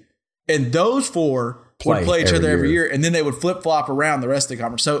maybe. And those 4 would play each other every year. And then they would flip-flop around the rest of the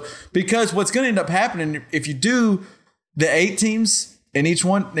conference. So because what's going to end up happening, if you do the 8 teams in each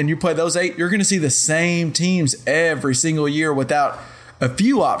one and you play those 8, you're going to see the same teams every single year without a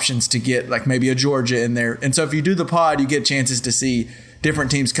few options to get like maybe a Georgia in there. And so if you do the pod, you get chances to see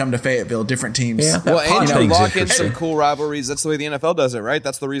different teams come to Fayetteville, different teams. Yeah, well, and you lock in some cool rivalries. That's the way the NFL does it, right?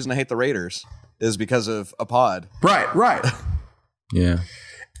 That's the reason I hate the Raiders is because of a pod. Right. Yeah.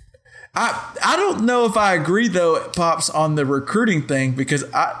 I don't know if I agree though, Pops, on the recruiting thing, because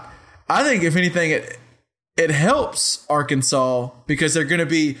I think if anything it helps Arkansas because they're going to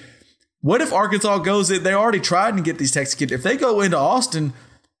be. What if Arkansas goes in? They already tried to get these Texas kids. If they go into Austin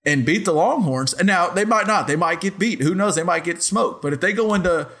and beat the Longhorns, and now they might not. They might get beat. Who knows? They might get smoked. But if they go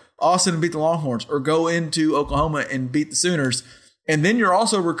into Austin and beat the Longhorns, or go into Oklahoma and beat the Sooners, and then you're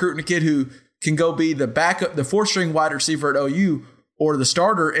also recruiting a kid who can go be the backup, the 4th-string wide receiver at OU, or the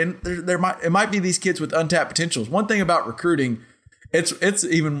starter, and it might be these kids with untapped potentials. One thing about recruiting, it's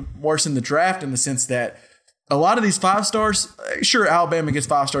even worse in the draft in the sense that a lot of these 5-stars, sure, Alabama gets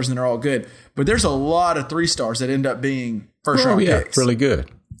 5 stars and they're all good, but there's a lot of 3-stars that end up being first-round picks. Really good.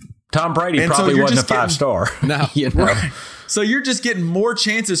 Tom Brady probably wasn't a 5-star. No, right. So you're just getting more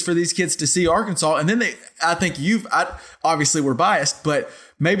chances for these kids to see Arkansas, and then obviously we're biased, but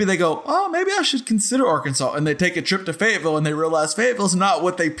maybe they go, oh, maybe I should consider Arkansas. And they take a trip to Fayetteville and they realize Fayetteville's not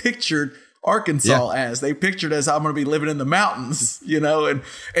what they pictured Arkansas as. They pictured as I'm going to be living in the mountains,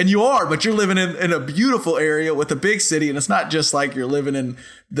 and you are, but you're living in a beautiful area with a big city. And it's not just like you're living in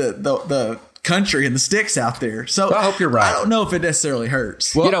the country and the sticks out there. So I hope you're right. I don't know if it necessarily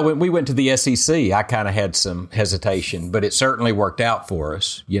hurts. Well, when we went to the SEC, I kind of had some hesitation, but it certainly worked out for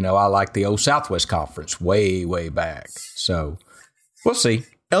us. I like the old Southwest Conference way, way back. So we'll see.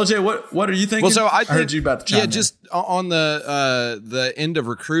 LJ, what are you thinking? Well, so I heard you about the chime in. Just on the end of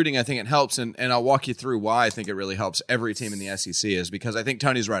recruiting, I think it helps, and I'll walk you through why I think it really helps every team in the SEC is because I think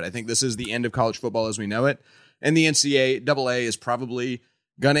Tony's right. I think this is the end of college football as we know it, and the NCAA is probably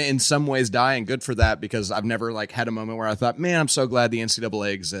gonna in some ways die, and good for that because I've never had a moment where I thought, man, I'm so glad the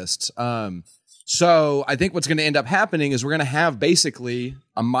NCAA exists. So I think what's going to end up happening is we're going to have basically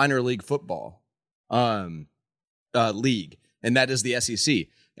a minor league football league, and that is the SEC.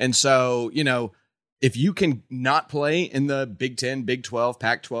 And so, if you can not play in the Big 10, Big 12,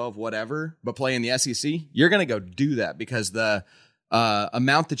 Pac-12, whatever, but play in the SEC, you're going to go do that because the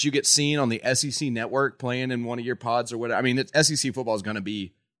amount that you get seen on the SEC network playing in one of your pods or whatever, I mean, SEC football is going to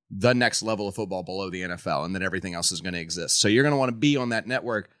be the next level of football below the NFL, and then everything else is going to exist. So you're going to want to be on that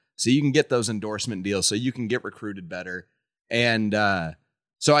network so you can get those endorsement deals, so you can get recruited better. And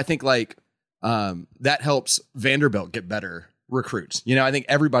so I think that helps Vanderbilt get better recruits. I think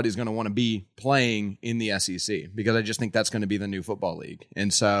everybody's going to want to be playing in the SEC because I just think that's going to be the new football league.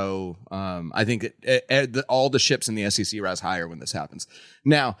 And so I think all the ships in the SEC rise higher when this happens.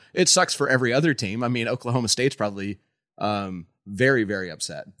 Now, it sucks for every other team. I mean, Oklahoma State's probably very, very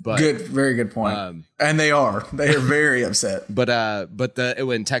upset. But very good point. And they are very upset. But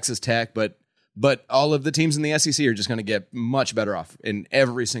in Texas Tech, but all of the teams in the SEC are just going to get much better off in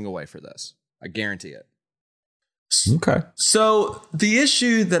every single way for this. I guarantee it. Okay. So the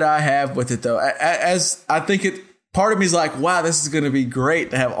issue that I have with it, though, as I think part of me is like, wow, this is going to be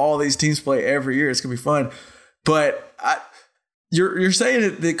great to have all these teams play every year. It's going to be fun. But you're saying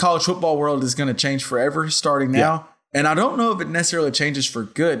that the college football world is going to change forever starting now. Yeah. And I don't know if it necessarily changes for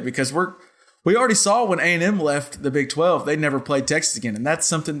good because we already saw when A&M left the Big 12, they never played Texas again. And that's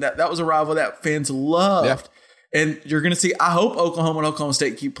something that was a rival that fans loved. Yeah. And you're going to see, I hope Oklahoma and Oklahoma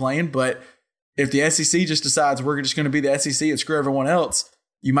State keep playing, but if the SEC just decides we're just going to be the SEC and screw everyone else,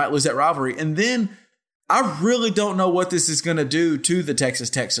 you might lose that rivalry. And then I really don't know what this is going to do to the Texas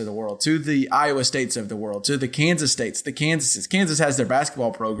Techs of the world, to the Iowa States of the world, to the Kansas States, the Kansases. Kansas has their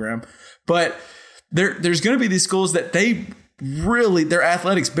basketball program, but there's going to be these schools that their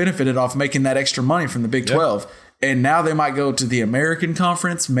athletics benefited off making that extra money from the Big 12. And now they might go to the American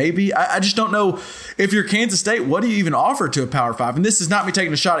Conference, maybe. I just don't know. If you're Kansas State, what do you even offer to a Power 5? And this is not me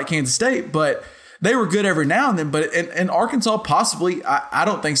taking a shot at Kansas State, but they were good every now and then. But in Arkansas, possibly, I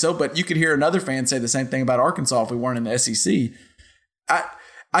don't think so. But you could hear another fan say the same thing about Arkansas if we weren't in the SEC.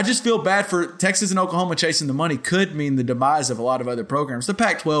 I just feel bad for Texas and Oklahoma chasing the money could mean the demise of a lot of other programs. The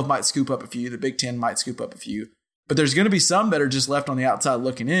Pac-12 might scoop up a few. The Big Ten might scoop up a few. But there's going to be some that are just left on the outside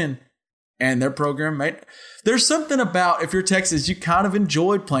looking in. And their program there's something about, if you're Texas, you kind of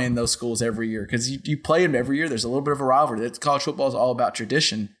enjoyed playing those schools every year because you play them every year. There's a little bit of a rivalry. College football is all about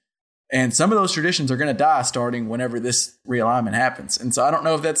tradition. And some of those traditions are going to die starting whenever this realignment happens. And so I don't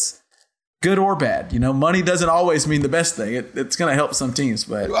know if that's good or bad. Money doesn't always mean the best thing. It's going to help some teams,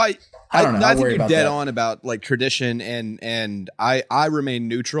 but I don't know. I think you're dead on about like tradition, and I remain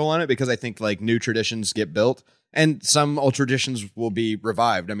neutral on it because I think like new traditions get built. And some old traditions will be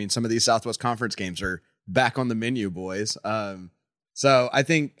revived. I mean, some of these Southwest Conference games are back on the menu, boys. So I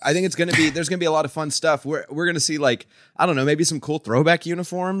think it's going to be, there's going to be a lot of fun stuff. We're going to see like, I don't know, maybe some cool throwback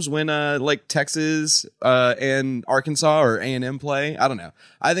uniforms when like Texas and Arkansas or A&M play. I don't know.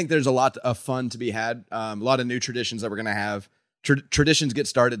 I think there's a lot of fun to be had. A lot of new traditions that we're going to have. Traditions get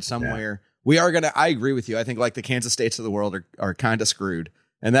started somewhere. Yeah. I agree with you. I think like the Kansas States of the world are kind of screwed.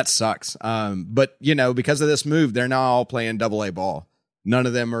 And that sucks. But because of this move, they're now all playing AA ball. None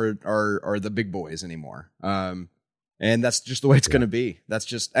of them are the big boys anymore. And that's just the way it's going to be.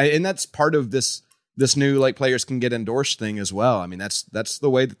 And that's part of this new like players can get endorsed thing as well. I mean, that's the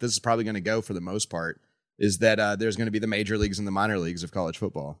way that this is probably going to go for the most part, is that there's going to be the major leagues and the minor leagues of college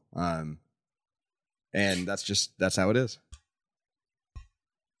football. And that's how it is.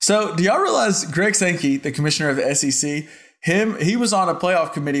 So do y'all realize Greg Sankey, the commissioner of the SEC, he was on a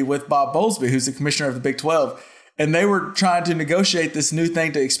playoff committee with Bob Bowlesby, who's the commissioner of the Big 12, and they were trying to negotiate this new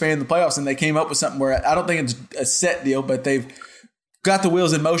thing to expand the playoffs, and they came up with something where I don't think it's a set deal, but they've got the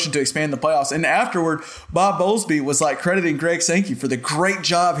wheels in motion to expand the playoffs. And afterward, Bob Bowlesby was like crediting Greg Sankey for the great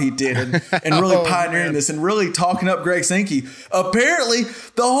job he did and really pioneering this and really talking up Greg Sankey. Apparently,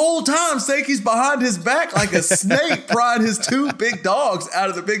 the whole time, Sankey's behind his back like a snake, prying his two big dogs out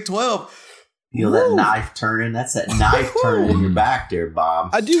of the Big 12. That knife turning? That's that knife turning in your back there, Bob.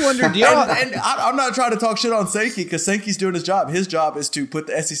 I do wonder, I'm not trying to talk shit on Sankey because Sankey's doing his job. His job is to put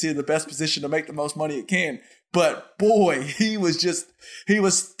the SEC in the best position to make the most money it can. But boy, he was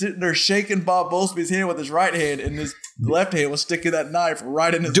sitting there shaking Bob Bowlesby's hand with his right hand, and his left hand was sticking that knife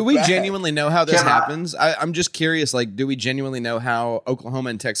right in his back. Do we genuinely know how this happens? I'm just curious. Like, do we genuinely know how Oklahoma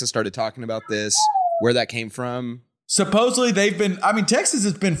and Texas started talking about this? Where that came from? Supposedly Texas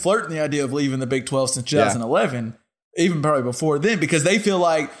has been flirting the idea of leaving the Big 12 since 2011, even probably before then, because they feel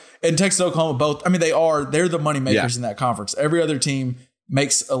like, and Texas and Oklahoma both, they're the money makers in that conference. Every other team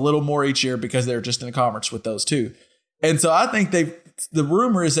makes a little more each year because they're just in a conference with those two. And so I think the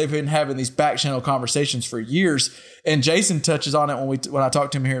rumor is they've been having these back channel conversations for years. And Jason touches on it when I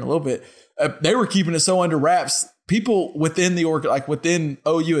talked to him here in a little bit. They were keeping it so under wraps. People within the within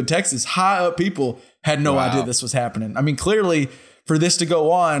OU and Texas, high up people had no idea this was happening. I mean, clearly for this to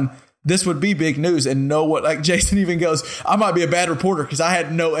go on, this would be big news. And like Jason even goes, I might be a bad reporter because I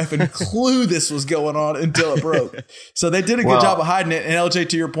had no effing clue this was going on until it broke. So they did a good job of hiding it. And LJ,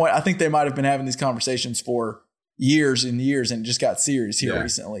 to your point, I think they might have been having these conversations for years and years and just got serious here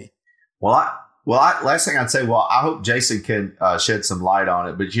recently. Last thing I'd say, I hope Jason can shed some light on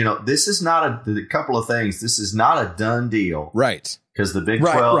it. But, this is not a couple of things. This is not a done deal. Right. Because the Big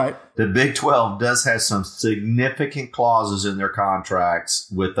 12, the Big 12 does have some significant clauses in their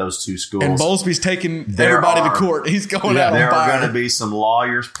contracts with those two schools. And Bowlesby's taking everybody to court. He's going out on fire. There are going to be some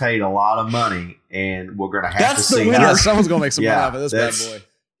lawyers paid a lot of money, and we're going to have to see. Someone's going to make some money off of this bad boy.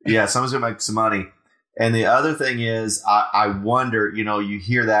 Yeah, someone's going to make some money. And the other thing is, I wonder, you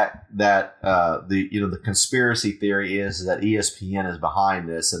hear the conspiracy theory is that ESPN is behind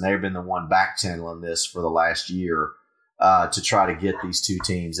this, and they've been the one back channeling this for the last year to try to get these two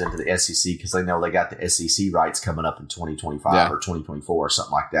teams into the SEC because they know they got the SEC rights coming up in 2025 or 2024 or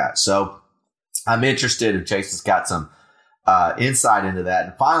something like that. So I'm interested if Jason's got some insight into that.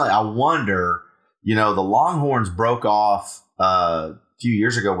 And finally, I wonder, the Longhorns broke off few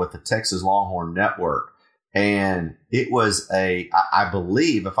years ago with the Texas Longhorn Network. And it was I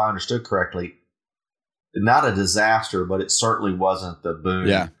believe, if I understood correctly, not a disaster, but it certainly wasn't the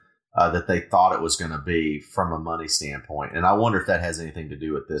boom that they thought it was going to be from a money standpoint. And I wonder if that has anything to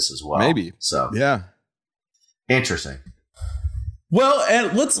do with this as well. Maybe. So, yeah. Interesting. Well,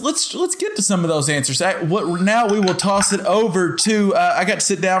 and let's get to some of those answers. Now we will toss it over to. I got to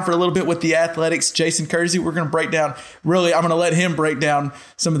sit down for a little bit with the Athletics, Jason Kersey. We're going to break down. Really, I'm going to let him break down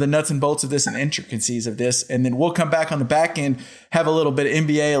some of the nuts and bolts of this and intricacies of this, and then we'll come back on the back end, have a little bit of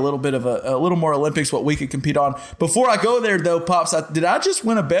NBA, a little bit of a little more Olympics, what we could compete on. Before I go there, though, Pops, did I just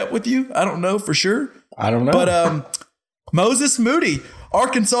win a bet with you? I don't know for sure. I don't know, but Moses Moody,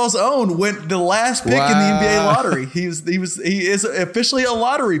 Arkansas's own, went the last pick in the NBA lottery. He is officially a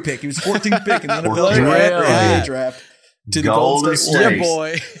lottery pick. He was 14th pick in the NBA draft to the Golden State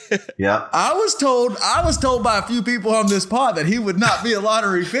Warriors. Yeah, boy. Yeah. I was told by a few people on this pod that he would not be a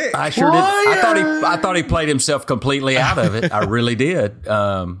lottery pick. I sure did. I thought he played himself completely out of it. I really did.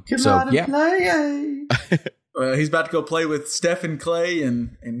 He's about to go play with Stephen Clay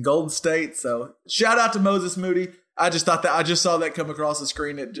and Golden State. So shout out to Moses Moody. I just saw that come across the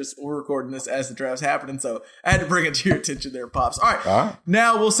screen. We're recording this as the draft's happening, so I had to bring it to your attention there, Pops. All right.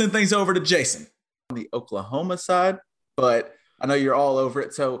 Now we'll send things over to Jason on the Oklahoma side, but I know you're all over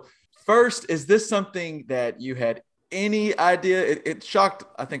it. So first, is this something that you had any idea? It shocked,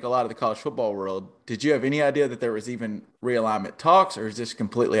 I think, a lot of the college football world. Did you have any idea that there was even realignment talks, or is this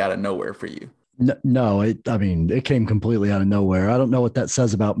completely out of nowhere for you? No, it came completely out of nowhere. I don't know what that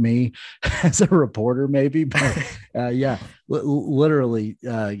says about me as a reporter, maybe, but literally,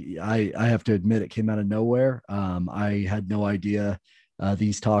 I have to admit it came out of nowhere. I had no idea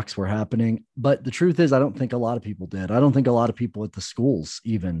these talks were happening, but the truth is, I don't think a lot of people did. I don't think a lot of people at the schools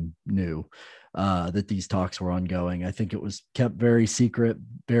even knew that these talks were ongoing. I think it was kept very secret,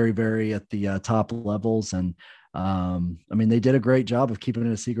 very, very at the top levels. And they did a great job of keeping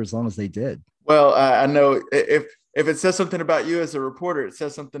it a secret as long as they did. Well, I know if it says something about you as a reporter, it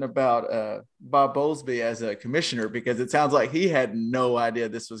says something about Bob Bowlesby as a commissioner, because it sounds like he had no idea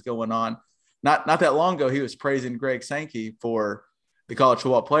this was going on. Not that long ago, he was praising Greg Sankey for the college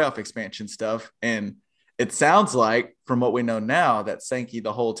football playoff expansion stuff. And it sounds like, from what we know now, that Sankey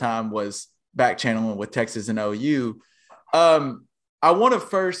the whole time was back channeling with Texas and OU. I want to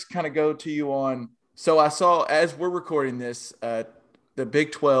first kind of go to you on, so I saw, as we're recording this, the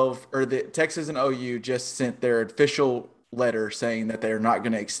Big 12 or the Texas and OU just sent their official letter saying that they're not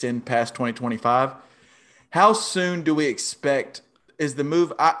going to extend past 2025. How soon do we expect is the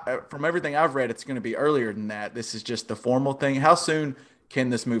move? From everything I've read, it's going to be earlier than that. This is just the formal thing. How soon can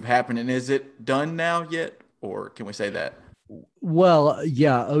this move happen? And is it done now yet? Or can we say that? Well,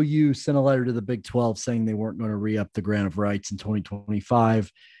 yeah, OU sent a letter to the Big 12 saying they weren't going to re-up the grant of rights in 2025.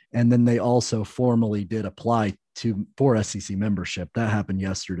 And then they also formally did apply for SEC membership. That happened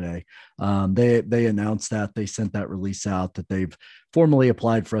yesterday. They announced that. They sent that release out that they've formally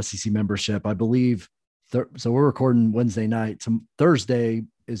applied for SEC membership. I believe. So we're recording Wednesday night. Thursday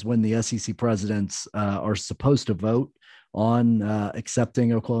is when the SEC presidents are supposed to vote on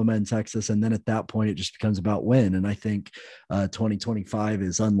accepting Oklahoma and Texas. And then at that point, it just becomes about when. And I think 2025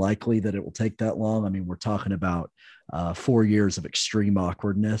 is unlikely that it will take that long. I mean, we're talking about 4 years of extreme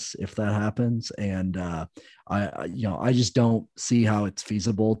awkwardness if that happens. And I just don't see how it's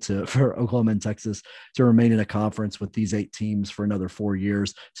feasible for Oklahoma and Texas to remain in a conference with these 8 teams for another 4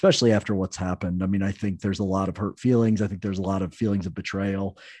 years, especially after what's happened. I mean, I think there's a lot of hurt feelings. I think there's a lot of feelings of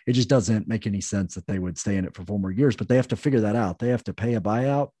betrayal. It just doesn't make any sense that they would stay in it for 4 more years, but they have to figure that out. They have to pay a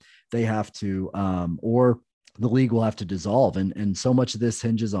buyout. They have to, or the league will have to dissolve. And so much of this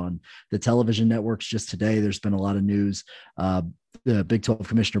hinges on the television networks. Just today, there's been a lot of news. The Big 12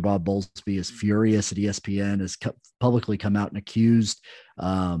 Commissioner Bob Bowlesby is furious at ESPN, has publicly come out and accused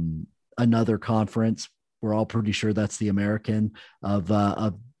another conference. We're all pretty sure that's the American of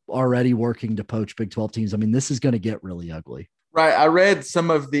already working to poach Big 12 teams. I mean, this is going to get really ugly. Right. I read some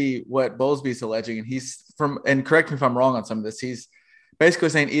of what Bowlesby's alleging, and and correct me if I'm wrong on some of this. He's basically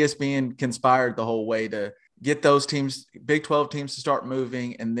saying ESPN conspired the whole way to get those teams, Big 12 teams, to start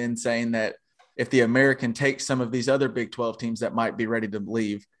moving, and then saying that if the American takes some of these other Big 12 teams that might be ready to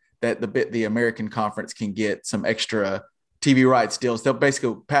leave, that the American conference can get some extra TV rights deals. They'll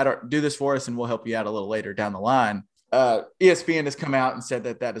basically, Pat, do this for us and we'll help you out a little later down the line. ESPN has come out and said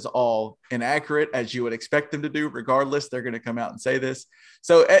that is all inaccurate, as you would expect them to do. Regardless, they're going to come out and say this.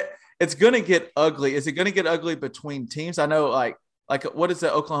 So it's going to get ugly. Is it going to get ugly between teams? I know, like what is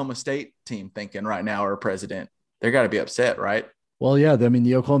the Oklahoma State team thinking right now, or president? They're got to be upset, right? Well, yeah. I mean,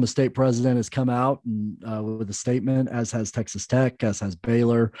 the Oklahoma State president has come out and with a statement, as has Texas Tech, as has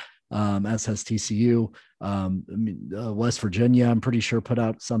Baylor, as has TCU. West Virginia, I'm pretty sure, put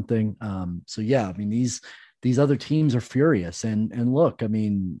out something. So yeah, I mean, these other teams are furious. And look, I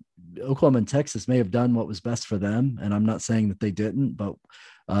mean, Oklahoma and Texas may have done what was best for them, and I'm not saying that they didn't, but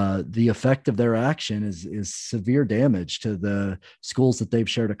the effect of their action is severe damage to the schools that they've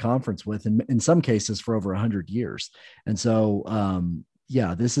shared a conference with, and in some cases for over 100 years. And so,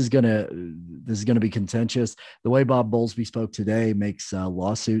 yeah, this is gonna be contentious. The way Bob Bowlesby spoke today makes a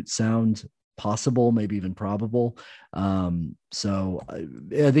lawsuit sound possible, maybe even probable. So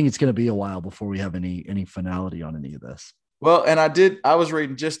I think it's going to be a while before we have any finality on any of this. Well, and I was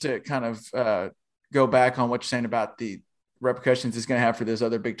reading, just to kind of go back on what you're saying about the repercussions it's going to have for those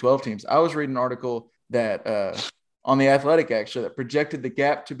other Big 12 teams. I was reading an article that on The Athletic, actually, that projected the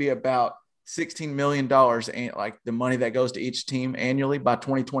gap to be about $16 million, and like the money that goes to each team annually by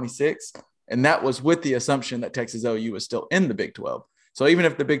 2026. And that was with the assumption that Texas OU was still in the Big 12. So even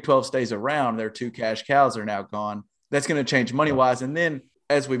if the Big 12 stays around, their 2 cash cows are now gone. That's going to change money wise. And then,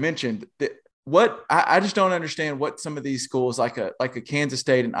 as we mentioned, I just don't understand what some of these schools like a Kansas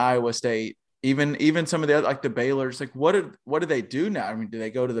State and Iowa State, even some of the other, like the Baylor's, like what do they do now? I mean, do they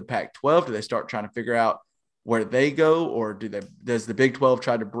go to the Pac-12? Do they start trying to figure out where they go, or does the Big 12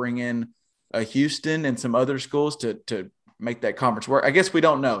 try to bring in Houston and some other schools to make that conference work? I guess we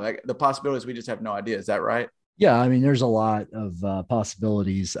don't know. Like, the possibilities, we just have no idea. Is that right? Yeah, I mean, there's a lot of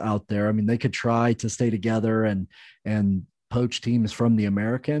possibilities out there. I mean, they could try to stay together and poach teams from the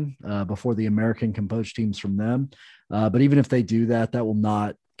American before the American can poach teams from them. But even if they do that, that will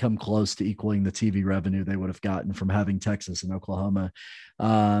not come close to equaling the TV revenue they would have gotten from having Texas and Oklahoma.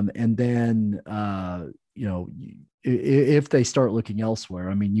 And then, if they start looking elsewhere,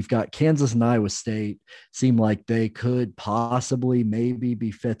 I mean, you've got Kansas and Iowa State seem like they could possibly maybe be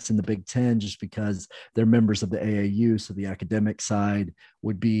fits in the Big Ten just because they're members of the AAU. So the academic side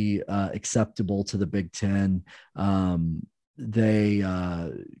would be acceptable to the Big Ten.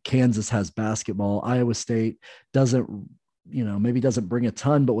 Kansas has basketball. Iowa State maybe doesn't bring a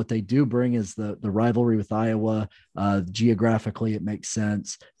ton, but what they do bring is the rivalry with Iowa. Geographically, it makes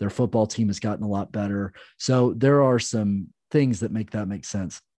sense. Their football team has gotten a lot better. So there are some things that make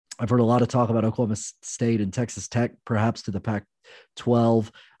sense. I've heard a lot of talk about Oklahoma State and Texas Tech, perhaps to the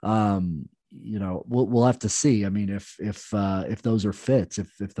Pac-12. We'll have to see. I mean, if those are fits,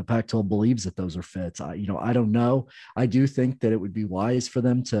 if the Pac-12 believes that those are fits, I don't know. I do think that it would be wise for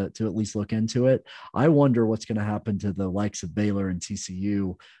them to at least look into it. I wonder what's going to happen to the likes of Baylor and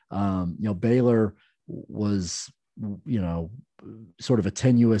TCU. Baylor was, sort of a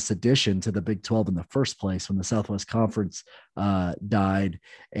tenuous addition to the Big 12 in the first place when the Southwest Conference died.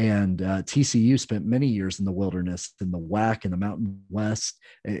 And TCU spent many years in the wilderness, in the WAC, in the Mountain West,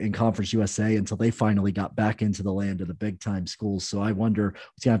 in Conference USA, until they finally got back into the land of the big time schools. So I wonder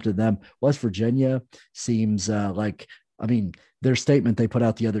what's going to happen to them. West Virginia seems their statement they put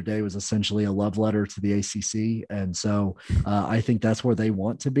out the other day was essentially a love letter to the ACC. And so I think that's where they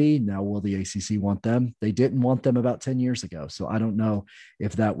want to be. Now, will the ACC want them? They didn't want them about 10 years ago. So I don't know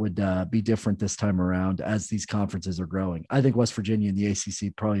if that would be different this time around as these conferences are growing. I think West Virginia and the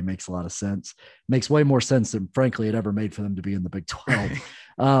ACC probably makes a lot of sense. Makes way more sense than, frankly, it ever made for them to be in the Big 12.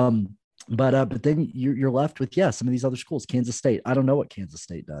 But then you're left with, some of these other schools. Kansas State. I don't know what Kansas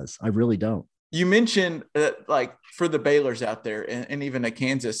State does. I really don't. You mentioned that, like, for the Baylors out there and even at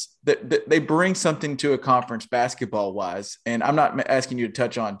Kansas, that they bring something to a conference basketball wise. And I'm not asking you to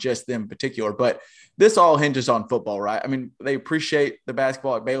touch on just them in particular, but this all hinges on football, right? I mean, they appreciate the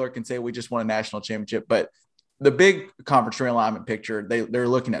basketball. Baylor can say we just won a national championship, but the big conference realignment picture, they're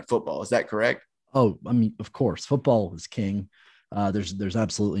looking at football. Is that correct? Oh, I mean, of course, football is king. There's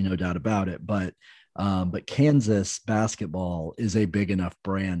absolutely no doubt about it. But Kansas basketball is a big enough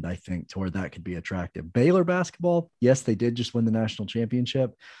brand, I think, to where that could be attractive. Baylor basketball, yes, they did just win the national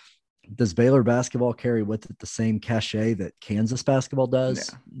championship. Does Baylor basketball carry with it the same cachet that Kansas basketball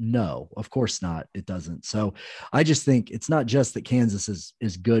does? Yeah. No, of course not. It doesn't. So I just think it's not just that Kansas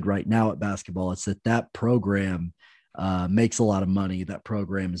is good right now at basketball. It's that program makes a lot of money. That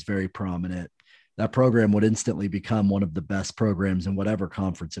program is very prominent. That program would instantly become one of the best programs in whatever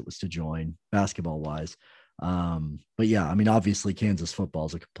conference it was to join basketball wise. But yeah, I mean, obviously Kansas football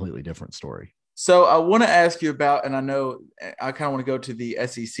is a completely different story. So I want to ask you about, and I know I kind of want to go to the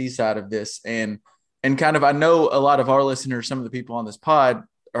SEC side of this, and kind of, I know a lot of our listeners, some of the people on this pod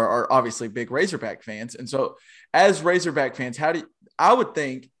are obviously big Razorback fans. And so as Razorback fans, I would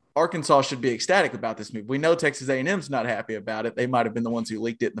think Arkansas should be ecstatic about this move. We know Texas A&M's not happy about it. They might've been the ones who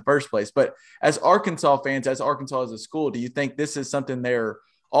leaked it in the first place, but as Arkansas fans, as Arkansas as a school, do you think this is something they're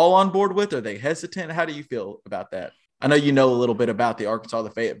all on board with? Are they hesitant? How do you feel about that? I know you know a little bit about the Arkansas, the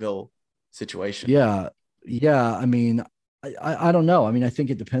Fayetteville situation. Yeah. I mean, I don't know. I mean, I think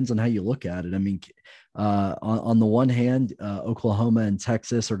it depends on how you look at it. I mean, On the one hand, Oklahoma and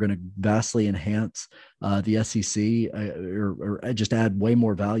Texas are going to vastly enhance the SEC or just add way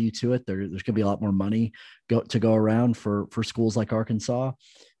more value to it. There's going to be a lot more money to go around for schools like Arkansas.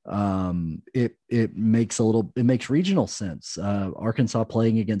 It makes regional sense. Arkansas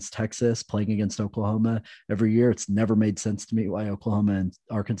playing against Texas, playing against Oklahoma every year. It's never made sense to me why Oklahoma and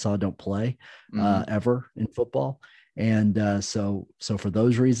Arkansas don't play ever in football. And so for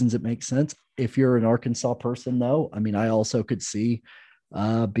those reasons, it makes sense. If you're an Arkansas person, though, I mean, I also could see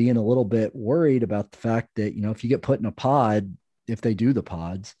being a little bit worried about the fact that, if you get put in a pod, if they do the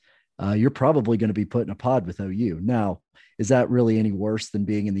pods, you're probably going to be put in a pod with OU. Now, is that really any worse than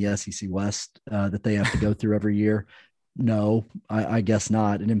being in the SEC West that they have to go through every year? No, I guess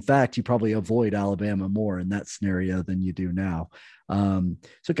not. And in fact, you probably avoid Alabama more in that scenario than you do now.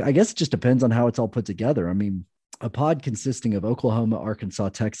 So I guess it just depends on how it's all put together. I mean, a pod consisting of Oklahoma, Arkansas,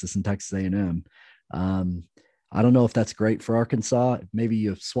 Texas, and Texas A&M. I don't know if that's great for Arkansas. Maybe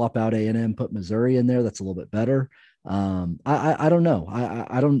you swap out A&M, put Missouri in there. That's a little bit better. I don't know.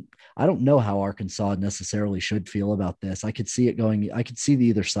 I don't know how Arkansas necessarily should feel about this. I could see it going. I could see the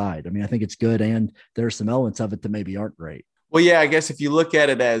either side. I mean, I think it's good, and there are some elements of it that maybe aren't great. Well, yeah, I guess if you look at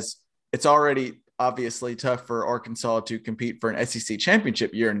it as it's already obviously tough for Arkansas to compete for an SEC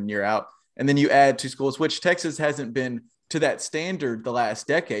championship year in and year out. And then you add two schools, which Texas hasn't been to that standard the last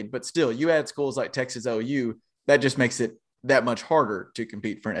decade, but still you add schools like Texas OU, that just makes it that much harder to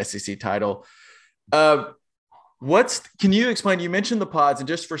compete for an SEC title. Can you explain, you mentioned the pods, and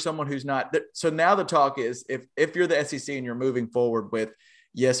just for someone who's not, so now the talk is if you're the SEC and you're moving forward with,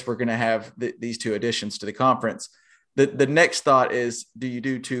 yes, we're going to have these two additions to the conference. The next thought is, do you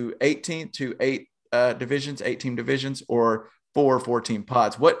do eight team divisions, or 4-team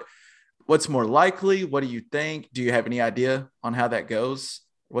pods? What's more likely? What do you think? Do you have any idea on how that goes?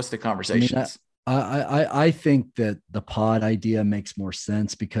 What's the conversations? I think that the pod idea makes more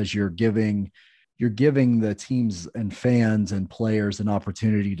sense because you're giving the teams and fans and players an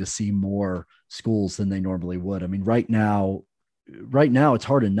opportunity to see more schools than they normally would. I mean, right now it's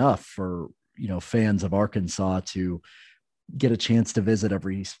hard enough for, fans of Arkansas to get a chance to visit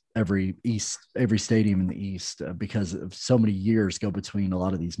every stadium in the East because of so many years go between a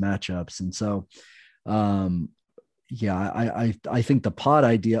lot of these matchups. And so, I think the pod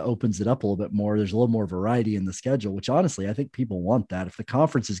idea opens it up a little bit more. There's a little more variety in the schedule, which honestly, I think people want that. If the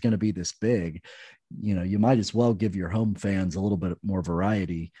conference is going to be this big, you might as well give your home fans a little bit more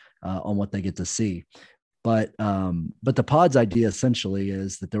variety on what they get to see. But the pods idea essentially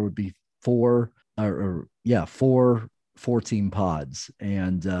is that there would be four 4-team pods,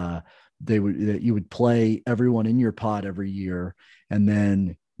 and you would play everyone in your pod every year, and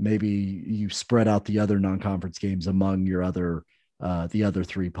then maybe you spread out the other non-conference games among your the other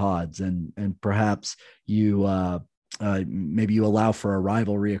three pods, and perhaps you maybe you allow for a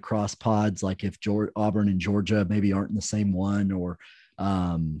rivalry across pods, like if Auburn and Georgia maybe aren't in the same one, or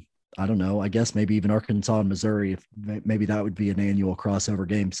I don't know, I guess maybe even Arkansas and Missouri, if maybe that would be an annual crossover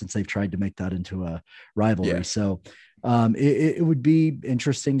game since they've tried to make that into a rivalry. Yeah. So it would be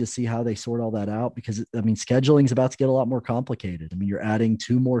interesting to see how they sort all that out, because scheduling is about to get a lot more complicated. I mean, you're adding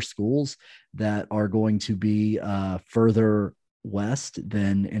two more schools that are going to be further west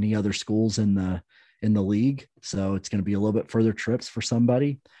than any other schools in the league. So it's going to be a little bit further trips for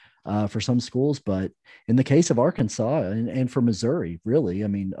somebody. For some schools, but in the case of Arkansas and for Missouri, really, I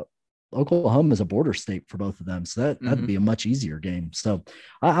mean, Oklahoma is a border state for both of them, so that'd be a much easier game. So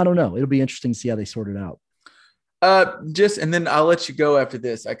I don't know. It'll be interesting to see how they sort it out. And then I'll let you go after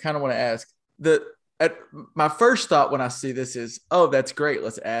this. I kind of want to ask my first thought when I see this is, oh, that's great.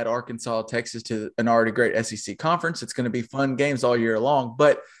 Let's add Arkansas, Texas to an already great SEC conference. It's going to be fun games all year long.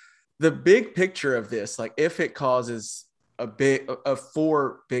 But the big picture of this, like if it causes of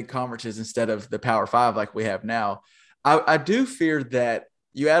 4 big conferences instead of the Power 5 like we have now, I do fear that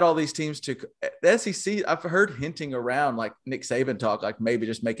you add all these teams to the SEC. I've heard hinting around, like Nick Saban talk, like maybe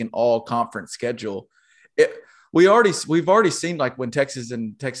just make an all conference schedule. We've already seen, like when Texas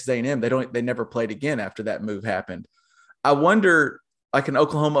and Texas A&M, they never played again after that move happened. I wonder, like in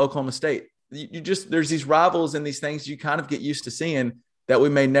Oklahoma State, there's these rivals and these things you kind of get used to seeing that we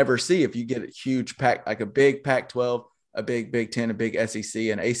may never see if you get a huge pack, like a big Pac-12, a big Big Ten, a big SEC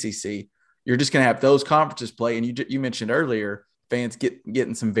and ACC. You're just going to have those conferences play. And you mentioned earlier, fans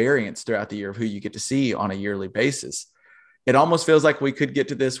getting some variance throughout the year of who you get to see on a yearly basis. It almost feels like we could get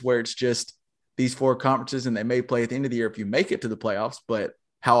to this where it's just these 4 conferences, and they may play at the end of the year if you make it to the playoffs. But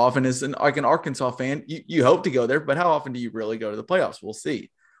how often is an Arkansas fan, you hope to go there, but how often do you really go to the playoffs? We'll see.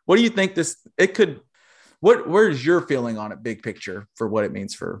 What do you think where's your feeling on it, big picture, for what it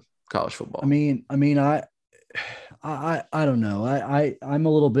means for college football? I mean, I don't know. I'm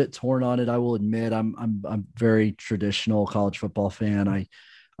a little bit torn on it. I will admit, I'm very traditional college football fan.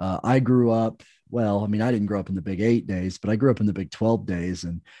 I grew up. Well, I mean, I didn't grow up in the Big 8 days, but I grew up in the Big 12 days,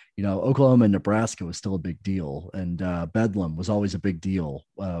 and Oklahoma and Nebraska was still a big deal, and Bedlam was always a big deal.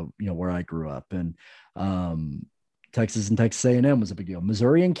 Where I grew up, and Texas and Texas A&M was a big deal.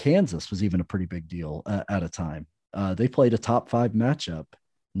 Missouri and Kansas was even a pretty big deal at a time. They played a top 5 matchup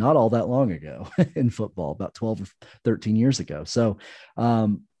not all that long ago in football, about 12 or 13 years ago. So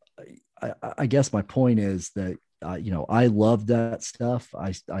I guess my point is that, I love that stuff.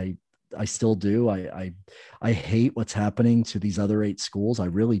 I still do. I hate what's happening to these other 8 schools. I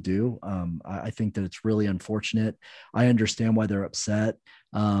really do. I think that it's really unfortunate. I understand why they're upset.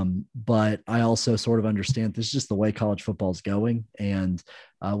 But I also sort of understand this is just the way college football is going. And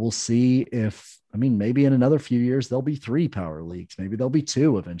we'll see maybe in another few years, there'll be 3 power leagues. Maybe there'll be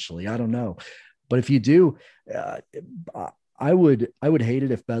 2 eventually. I don't know. But if you do, I would hate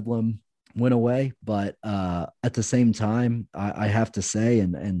it if Bedlam went away. But at the same time, I have to say,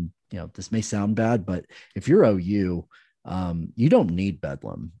 and this may sound bad, but if you're OU, you don't need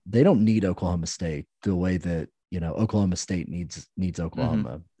Bedlam. They don't need Oklahoma State the way that, Oklahoma State needs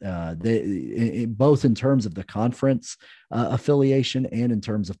Oklahoma. They both in terms of the conference affiliation and in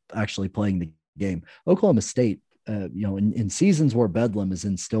terms of actually playing the game. Oklahoma State, in seasons where Bedlam is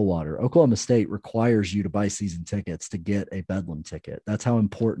in Stillwater, Oklahoma State requires you to buy season tickets to get a Bedlam ticket. That's how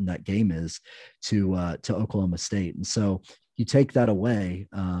important that game is to Oklahoma State. And so you take that away,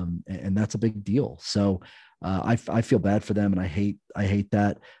 and that's a big deal. So I feel bad for them, and I hate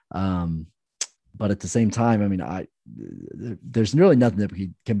that. But at the same time, I mean, there's really nothing that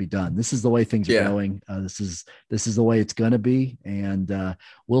can be done. This is the way things are going. This is the way it's going to be, and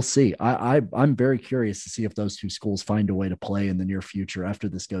we'll see. I'm very curious to see if those 2 schools find a way to play in the near future after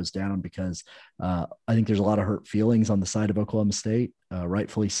this goes down, because I think there's a lot of hurt feelings on the side of Oklahoma State,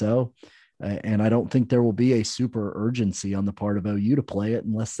 rightfully so. And I don't think there will be a super urgency on the part of OU to play it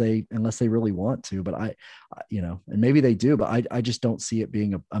unless they really want to. But and maybe they do, but I just don't see it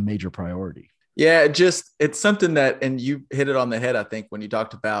being a major priority. Yeah, it's something that, and you hit it on the head, I think, when you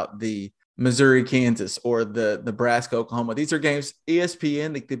talked about the Missouri, Kansas, or the Nebraska, Oklahoma. These are games,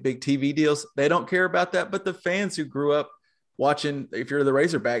 ESPN, the big TV deals, they don't care about that. But the fans who grew up watching, if you're the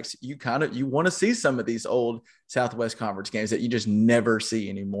Razorbacks, you want to see some of these old Southwest Conference games that you just never see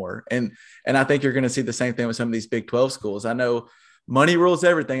anymore. And I think you're going to see the same thing with some of these Big 12 schools. I know money rules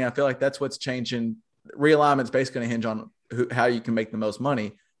everything. I feel like that's what's changing. Realignment's basically going to hinge on how you can make the most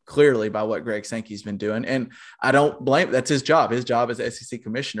money, clearly, by what Greg Sankey's been doing. And I don't blame, that's his job. His job as SEC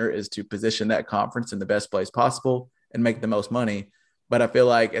commissioner is to position that conference in the best place possible and make the most money. But I feel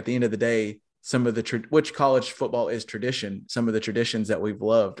like at the end of the day, some of which college football is tradition, some of the traditions that we've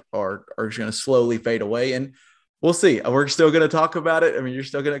loved are going to slowly fade away. And we'll see. We're still going to talk about it. I mean, you're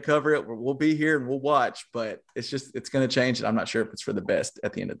still going to cover it. We'll be here and we'll watch, but it's going to change. And I'm not sure if it's for the best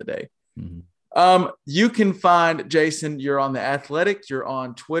at the end of the day. Mm-hmm. You can find Jason. You're on The Athletic. You're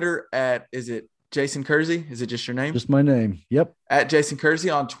on Twitter is it Jason Kersey? Is it just your name? Just my name. Yep. At Jason Kersey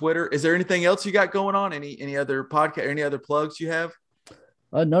on Twitter. Is there anything else you got going on? Any other podcast, any other plugs you have?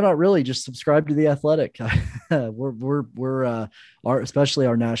 No, not really. Just subscribe to The Athletic. Especially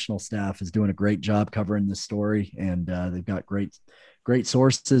our national staff is doing a great job covering this story, and they've got great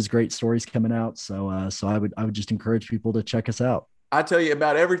sources, great stories coming out. So I would just encourage people to check us out. I tell you,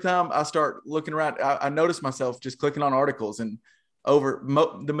 about every time I start looking around, I notice myself just clicking on articles, and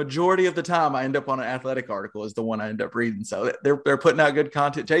the majority of the time I end up on an Athletic article is the one I end up reading. So they're putting out good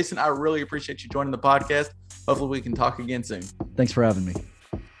content. Jason, I really appreciate you joining the podcast. Hopefully we can talk again soon. Thanks for having me.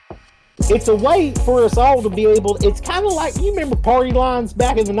 It's a way for us all to be able. It's kind of like, you remember party lines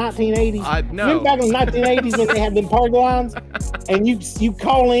back in the 1980s? I know. Remember back in the 1980s when they had them party lines, and you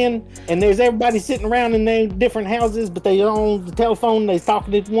call in, and there's everybody sitting around in their different houses, but they on the telephone, they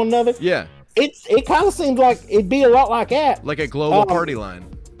talking to one another. Yeah. It kind of seems like it'd be a lot like that, like a global party line.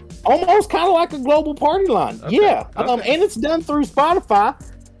 Almost kind of like a global party line. Okay. Yeah. Okay. And it's done through Spotify,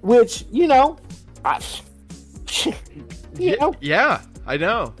 which Yeah, I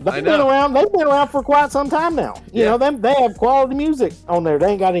know. They've been around for quite some time now. You know, they have quality music on there. They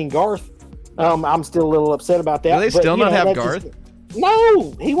ain't got any Garth. I'm still a little upset about that. Do they still not have Garth?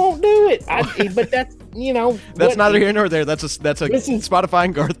 No, he won't do it. But that's that's neither here nor there. That's a Spotify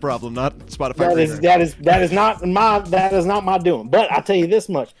and Garth problem, not Spotify. That is not my doing. But I'll tell you this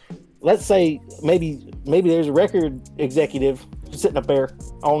much. Let's say maybe there's a record executive sitting up there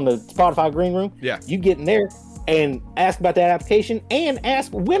on the Spotify green room. Yeah, you get in there and ask about that application, and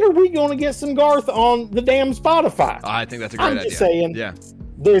ask, when are we going to get some Garth on the damn Spotify? I think that's a great idea. I'm just saying. Yeah.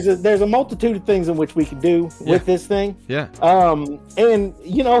 there's a multitude of things in which we could do with this thing. Yeah. And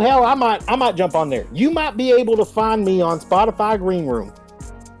you know, hell, I might jump on there. You might be able to find me on Spotify Green Room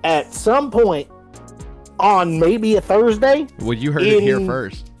at some point on maybe a Thursday. Well, you heard it here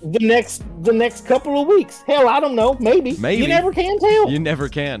first. The next couple of weeks. Hell, I don't know. Maybe. You never can tell. You never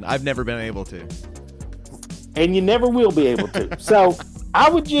can. I've never been able to. And you never will be able to. So I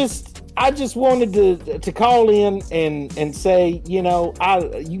just wanted to call in and say, you know,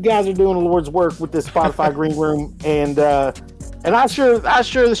 you guys are doing the Lord's work with this Spotify Green Room, and I sure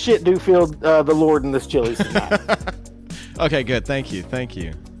the shit do feel the Lord in this Chili's tonight. Okay, good. Thank you.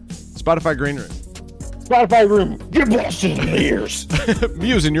 Spotify Green Room. Spotify Room, get blessed in the ears.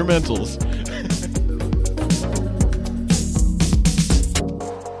 Views in your mentals.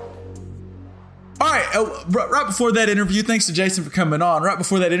 All right, right before that interview, thanks to Jason for coming on. Right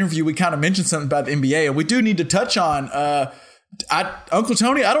before that interview, we kind of mentioned something about the NBA, and we do need to touch on Uncle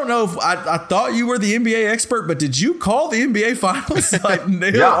Tony. I don't know if I thought you were the NBA expert, but did you call the NBA Finals like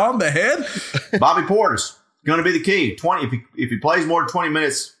nail on the head? Bobby Portis going to be the key. 20 if he plays more than 20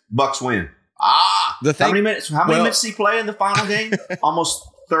 minutes, Bucks win. How many minutes did he play in the final game? Almost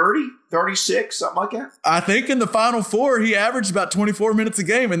 30, 36, something like that. I think in the Final Four, he averaged about 24 minutes a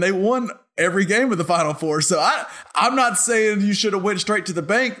game, and they won every game of the Final Four. So I'm not saying you should have went straight to the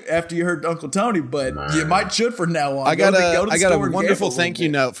bank after you heard Uncle Tony, but you might should from now on. I got a wonderful thank you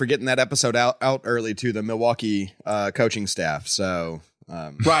note for getting that episode out early to the Milwaukee coaching staff. So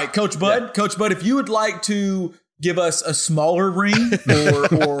right, Coach Bud. Yeah. Coach Bud, if you would like to give us a smaller ring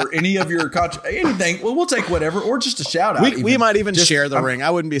or any of your anything, well, we'll take whatever, or just a shout out. We might even share the ring.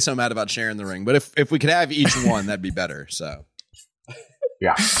 I wouldn't be so mad about sharing the ring, but if we could have each one, that'd be better. So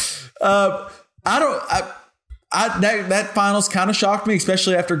yeah. That finals kind of shocked me,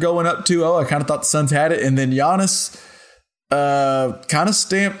 especially after going up 2-0. I kind of thought the Suns had it, and then Giannis kind of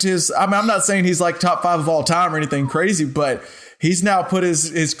stamped his. I mean, I'm not saying he's like top 5 of all time or anything crazy, but he's now put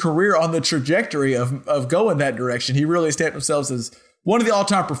his career on the trajectory of going that direction. He really stamped himself as one of the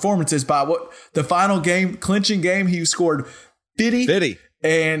all-time performances by the final game, clinching game. He scored 50.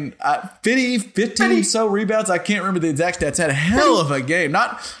 And 15 so rebounds. I can't remember the exact stats. Had a hell of a game.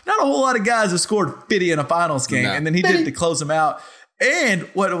 Not a whole lot of guys have scored 50 in a finals game. No. And then he did it to close them out. And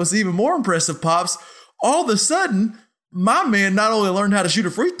what was even more impressive, Pops, all of a sudden, my man not only learned how to shoot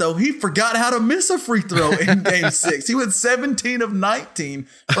a free throw, he forgot how to miss a free throw in game 6. He went 17 of 19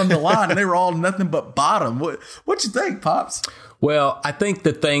 from the line, and they were all nothing but bottom. What you think, Pops? Well, I think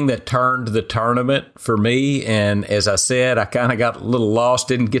the thing that turned the tournament for me, and as I said, I kind of got a little lost,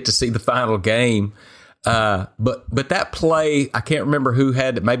 didn't get to see the final game. But that play, I can't remember who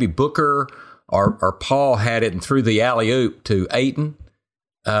had it. Maybe Booker or Paul had it and threw the alley-oop to Ayton.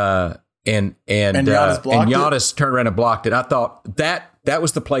 And Giannis turned around and blocked it. I thought that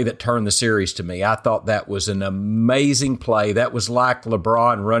was the play that turned the series to me. I thought that was an amazing play. That was like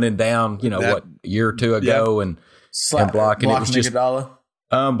LeBron running down, a year or two ago and blocking. It was just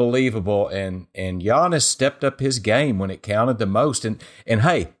unbelievable. And Giannis stepped up his game when it counted the most. And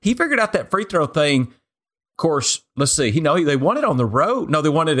hey, he figured out that free throw thing. Of course, let's see. They won it on the road. No, they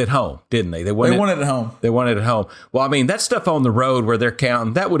won it at home, didn't they? They won it at home. They won it at home. Well, I mean, that stuff on the road where they're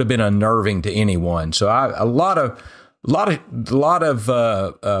counting, that would have been unnerving to anyone. So a lot of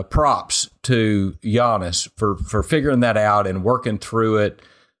props to Giannis for figuring that out and working through it.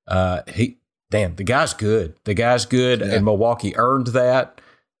 The guy's good. Yeah. And Milwaukee earned that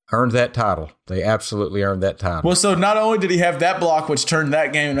title. They absolutely earned that title. Well, so not only did he have that block, which turned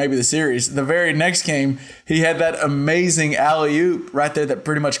that game and maybe the series, the very next game, he had that amazing alley-oop right there that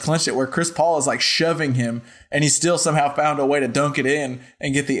pretty much clinched it, where Chris Paul is like shoving him, and he still somehow found a way to dunk it in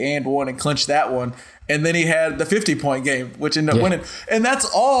and get the and one and clinch that one. And then he had the 50-point game, which ended up winning. And that's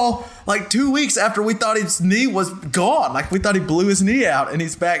all like 2 weeks after we thought his knee was gone. Like we thought he blew his knee out, and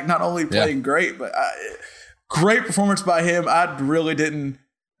he's back not only playing great, but great performance by him.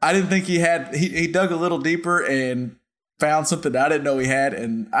 I didn't think he dug a little deeper and found something I didn't know he had.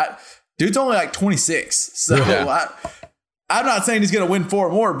 And dude's only like 26. So I'm not saying he's going to win 4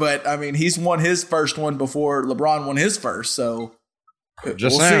 more, but I mean, he's won his first one before LeBron won his first. So we'll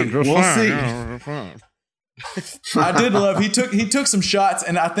see. I did love, he took some shots,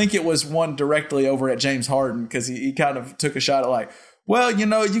 and I think it was one directly over at James Harden, because he kind of took a shot at like, well,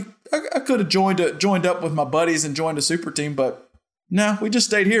 I could have joined up with my buddies and joined a super team, but no, we just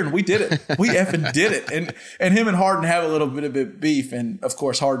stayed here and we did it. We effing did it. And him and Harden have a little bit of beef. And of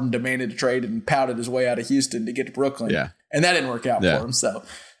course, Harden demanded a trade and pouted his way out of Houston to get to Brooklyn. Yeah. And that didn't work out for him. So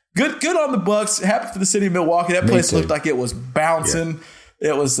good on the Bucks. Happy for the city of Milwaukee. That place looked like it was bouncing.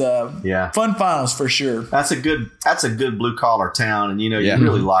 it was fun finals for sure. That's a good blue collar town, and you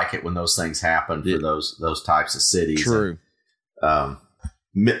really like it when those things happen for those types of cities. True. And,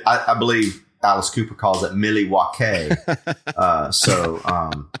 I believe Alice Cooper calls it Milwaukee.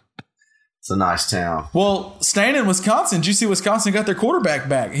 It's a nice town. Well, staying in Wisconsin, did you see Wisconsin got their quarterback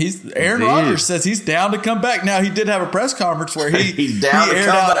back? Aaron Rodgers says he's down to come back. Now, he did have a press conference where he aired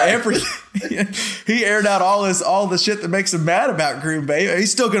out he aired out all the shit that makes him mad about Green Bay.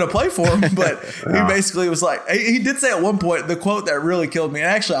 He's still going to play for him, but he basically was like, he did say at one point, the quote that really killed me, and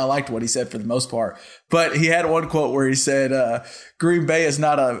actually I liked what he said for the most part, but he had one quote where he said, Green Bay is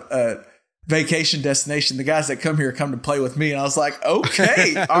not a vacation destination. The guys that come here come to play with me. And I was like,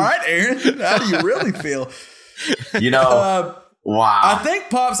 okay, all right, Aaron, how do you really feel? Wow. I think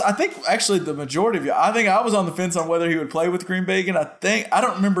actually the majority of you, I think I was on the fence on whether he would play with Green Bay again. I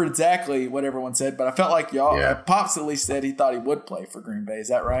don't remember exactly what everyone said, but I felt like Pops at least said he thought he would play for Green Bay. Is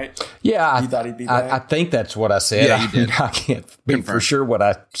that right? Yeah. You thought he'd be back? I think that's what I said. Yeah, you did. I can't be for sure what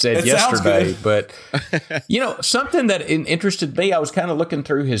I said yesterday, but something that interested me, I was kind of looking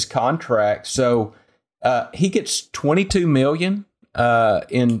through his contract. So he gets $22 million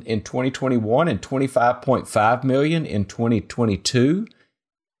in 2021 and $25.5 million in 2022.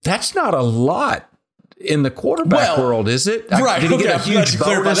 That's not a lot in the quarterback world, is it? Right. Did he get a huge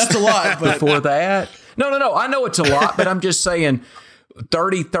bonus? That's a lot. But before that? No. I know it's a lot, but I'm just saying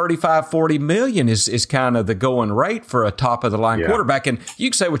 30, 35, 40 million is kind of the going rate for a top of the line quarterback. And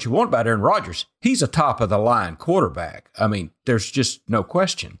you can say what you want about Aaron Rodgers. He's a top of the line quarterback. I mean, there's just no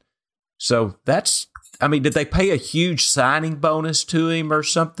question. So did they pay a huge signing bonus to him or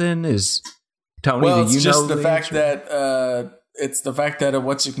something? Is Tony? Well, do you it's just know the fact that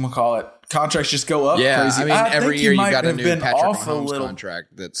what you can call it, contracts just go up. Yeah, crazy. I mean, every year you got a new Patrick Mahomes little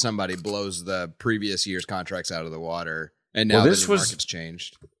contract that somebody blows the previous year's contracts out of the water, and now the market's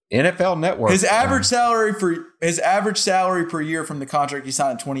changed. NFL Network. His average salary per year from the contract he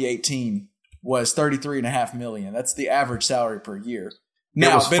signed in 2018 was $33.5 million. That's the average salary per year.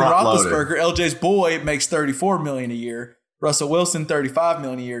 Now, Ben Roethlisberger, LJ's boy, makes $34 million a year. Russell Wilson, $35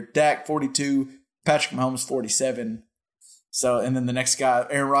 million a year. Dak, $42. Patrick Mahomes, $47. So, and then the next guy,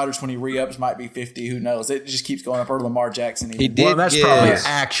 Aaron Rodgers, when he re-ups, might be $50. Who knows? It just keeps going up. Or Lamar Jackson. That's probably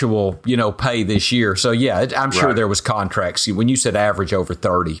actual, pay this year. So, yeah, I'm sure there was contracts. When you said average over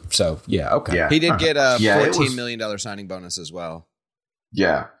 30. So, yeah, okay. Yeah. He did get a $14 million signing bonus as well.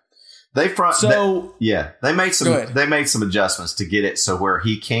 Yeah. They made some adjustments to get it so where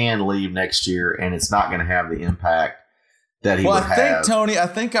he can leave next year and it's not going to have the impact that he would have. Tony, I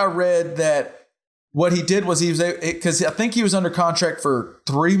think I read that what he did was because I think he was under contract for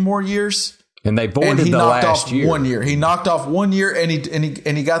 3 more years. And they voided the last year. 1 year. He knocked off 1 year and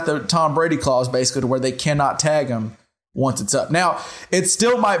he got the Tom Brady clause basically to where they cannot tag him once it's up. Now, it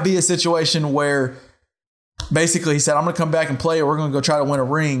still might be a situation where basically he said, I'm going to come back and play or we're going to go try to win a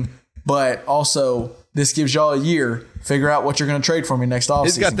ring. But also, this gives y'all a year. Figure out what you're going to trade for me next offseason.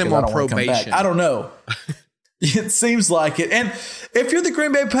 He's got them on probation. I don't know. It seems like it. And if you're the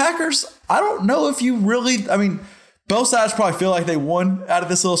Green Bay Packers, I don't know if you really – I mean, both sides probably feel like they won out of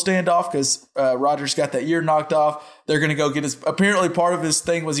this little standoff because Rodgers got that year knocked off. They're going to go get his – apparently part of his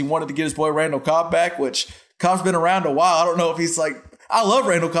thing was he wanted to get his boy Randall Cobb back, which Cobb's been around a while. I don't know if he's like – I love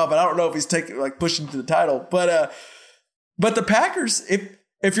Randall Cobb, but I don't know if he's pushing to the title. But the Packers,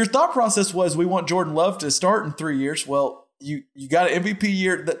 if your thought process was we want Jordan Love to start in 3 years, well, you got an MVP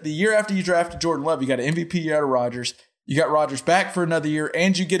year. The year after you drafted Jordan Love, you got an MVP year out of Rodgers. You got Rodgers back for another year,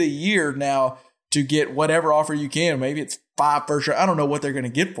 and you get a year now to get whatever offer you can. Maybe it's 5 first round. I don't know what they're going to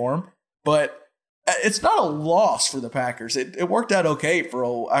get for him, but it's not a loss for the Packers. It worked out okay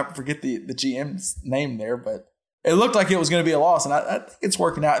for I forget the GM's name there, but it looked like it was going to be a loss, and I think it's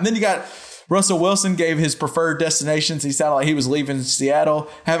working out. And then you got Russell Wilson gave his preferred destinations. He sounded like he was leaving Seattle.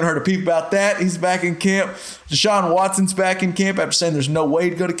 Haven't heard a peep about that. He's back in camp. Deshaun Watson's back in camp after saying there's no way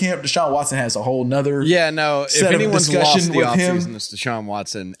to go to camp. Deshaun Watson has a whole nother if anyone's lost the offseason, it's Deshaun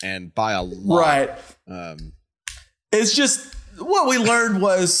Watson, and by a lot. Right. It's just what we learned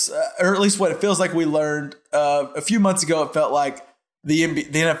was, or at least what it feels like we learned a few months ago, it felt like the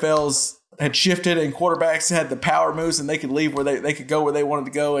NFL's had shifted and quarterbacks had the power moves and they could leave where they could go where they wanted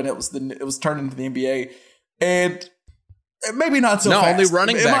to go, and it was turned into the NBA, and maybe not so fast. Only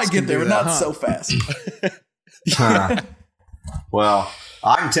running backs it might get there, but not that, so fast. Well,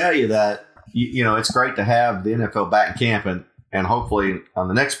 I can tell you that it's great to have the NFL back in camp, and hopefully on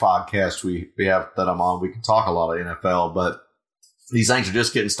the next podcast we have that I'm on, we can talk a lot of NFL, but these things are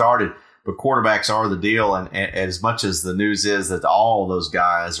just getting started. But quarterbacks are the deal, and as much as the news is that all those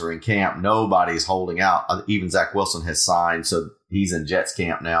guys are in camp, nobody's holding out. Even Zach Wilson has signed, so he's in Jets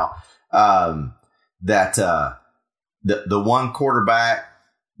camp now. That the one quarterback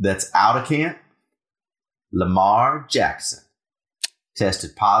that's out of camp, Lamar Jackson,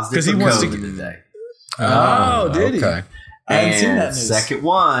 tested positive for COVID today. Did he? I hadn't seen that news. Second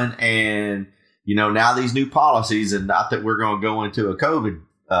one, and now these new policies, and not that we're going to go into a COVID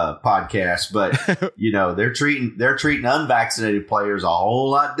podcast, but they're treating unvaccinated players a whole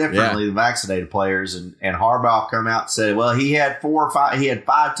lot differently than vaccinated players. And Harbaugh come out and said, well, he had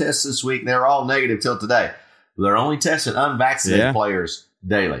 5 tests this week. They're all negative till today. They're only testing unvaccinated players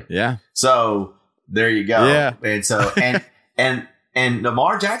daily. Yeah. So there you go. Yeah. And so and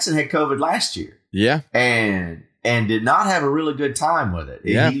Lamar Jackson had COVID last year. Yeah. And did not have a really good time with it.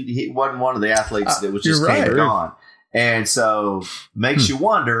 Yeah. He wasn't one of the athletes that was just came and gone. And so makes you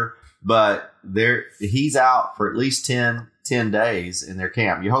wonder, but he's out for at least 10 days in their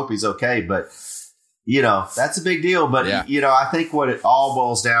camp. You hope he's okay, but that's a big deal. But I think what it all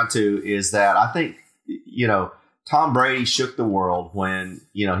boils down to is that I think, Tom Brady shook the world when,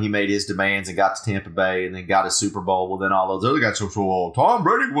 he made his demands and got to Tampa Bay and then got a Super Bowl. Well, then all those other guys said, well, Tom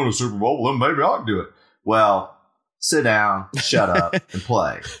Brady won a Super Bowl. Well, then maybe I can do it. Well, sit down, shut up, and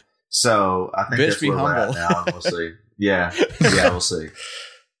play. So I think that's where we're at now. We'll see. Yeah, we'll see.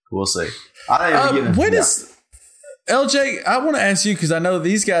 We'll see. LJ, I want to ask you, because I know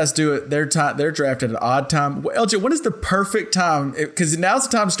these guys do it. They're drafted at an odd time. LJ, when is the perfect time? Because now's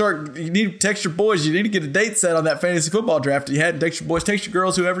the time to start. You need to text your boys. You need to get a date set on that fantasy football draft. You hadn't text your boys, text your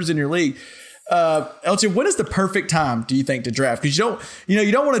girls, whoever's in your league. LJ, when is the perfect time, do you think, to draft? Because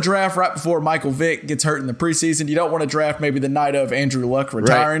you don't want to draft right before Michael Vick gets hurt in the preseason. You don't want to draft maybe the night of Andrew Luck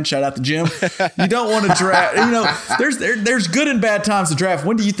retiring. Right. Shout out to Jim. You don't want to draft. There's good and bad times to draft.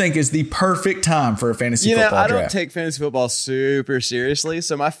 When do you think is the perfect time for a fantasy football draft? I don't take fantasy football super seriously.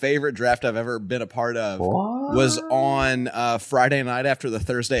 So my favorite draft I've ever been a part of was on Friday night after the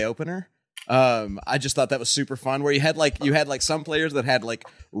Thursday opener. I just thought that was super fun, where you had some players that had like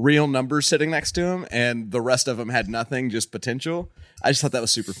real numbers sitting next to them and the rest of them had nothing, just potential. I just thought that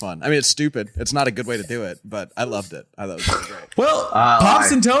was super fun. I mean, it's stupid. It's not a good way to do it, but I loved it. I thought it was really great. Well,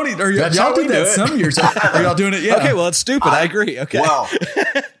 Pops and Tony, y'all did that some years. Are y'all doing it? Yeah. Okay, well, it's stupid. I agree. Okay. Well,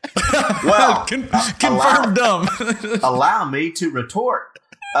 confirmed dumb. Allow me to retort.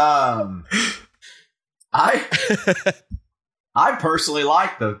 I personally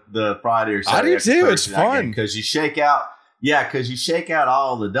like the Friday or Saturday. I do too. It's fun because you shake out. Yeah, because you shake out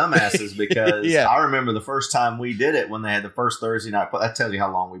all the dumbasses. Because I remember the first time we did it when they had the first Thursday night. That tells you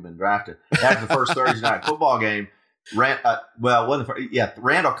how long we've been drafted. After the first Thursday night football game, Randall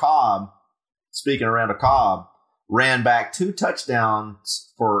Cobb. Speaking of Randall Cobb, ran back 2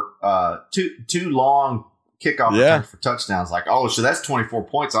 touchdowns for two long kickoff returns for touchdowns. Like, so that's 24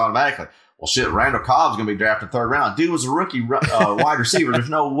 points automatically. Well, shit, Randall Cobb's going to be drafted 3rd round. Dude was a rookie wide receiver. There's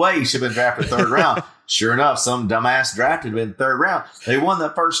no way he should have been drafted 3rd round. Sure enough, some dumbass drafted him in 3rd round. They won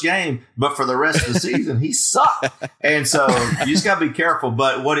that first game, but for the rest of the season, he sucked. And so you just got to be careful.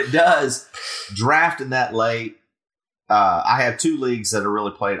 But what it does, drafting that late, I have 2 leagues that are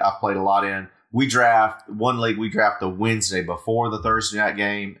really I've played a lot in. One league, we draft the Wednesday before the Thursday night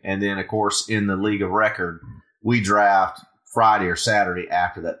game. And then, of course, in the league of record, we draft Friday or Saturday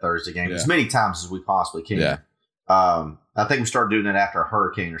after that Thursday game, as many times as we possibly can. Yeah. I think we started doing that after a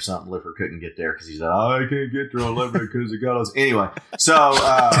hurricane or something. Lifford couldn't get there because he said, I can't get to 11 because it got us. Anyway, so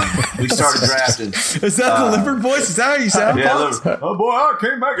we started drafting. Is that the Lifford voice? Is that how you sound? Yeah, oh boy, I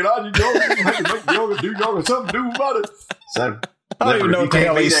can't make it. I just make yoga, do yoga, something to do about it. So, I don't even know what the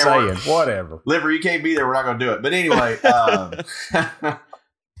hell he's saying. Whatever. Lifford, you can't be there. We're not going to do it. But anyway,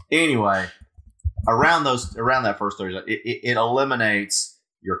 around that first Thursday, it eliminates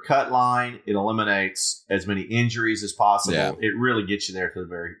your cut line. It eliminates as many injuries as possible. Yeah. It really gets you there to the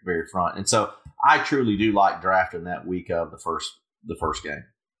very, very front. And so I truly do like drafting that week of the first game.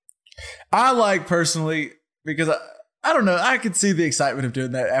 I like personally because I don't know. I could see the excitement of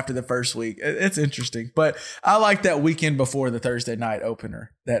doing that after the first week. It's interesting, but I like that weekend before the Thursday night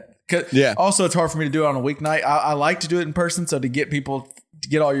opener. Also, it's hard for me to do it on a weeknight. I like to do it in person. So to get people, to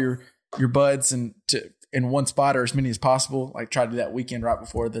get all your buds and in one spot or as many as possible, like try to do that weekend right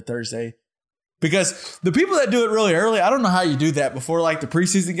before the Thursday. Because the people that do it really early, I don't know how you do that before like the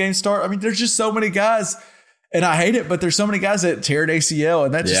preseason games start. I mean, there's just so many guys, and I hate it, but there's so many guys that tear an ACL,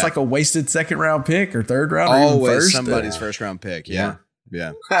 and that's just like a wasted 2nd round pick or 3rd round. Always or even first. Somebody's 1st round pick. Yeah.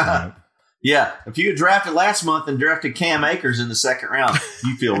 Yeah. If you had drafted last month and drafted Cam Akers in the 2nd round,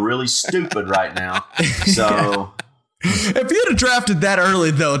 you feel really stupid right now. So. If you'd have drafted that early,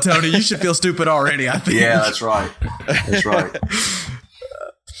 though, Tony, you should feel stupid already, I think. Yeah, that's right. That's right.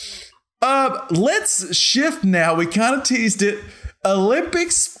 Let's shift now. We kind of teased it.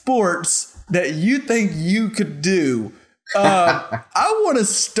 Olympic sports that you think you could do. I want to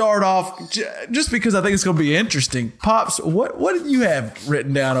start off just because I think it's going to be interesting. Pops, what do you have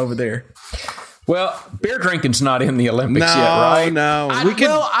written down over there? Well, beer drinking's not in the Olympics yet, right? No,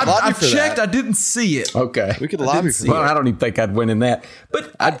 I've checked. I didn't see it. Okay, we could lobby for that. Well, I don't even think I'd win in that.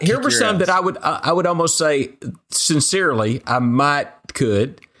 But here were some that I would almost say sincerely I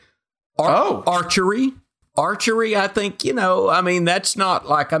could. Archery, I think, that's not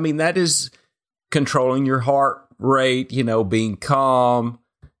like, that is controlling your heart rate, being calm.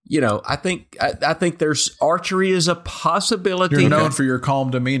 I think there's archery is a possibility. You're known for your calm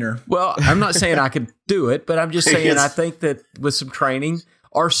demeanor. Well, I'm not saying I could do it, but I'm just saying I think that with some training.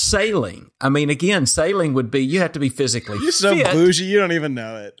 Or sailing. Again, sailing would be, you have to be physically fit. You're so bougie, you don't even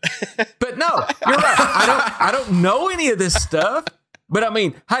know it. But no, you're right. I don't know any of this stuff. But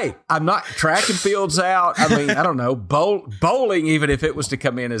hey, I'm not track and field's out. I don't know. Bowling, even if it was to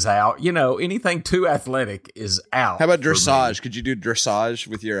come in, is out. Anything too athletic is out. How about dressage? Could you do dressage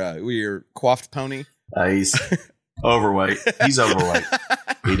with your coiffed pony? He's overweight. He's overweight.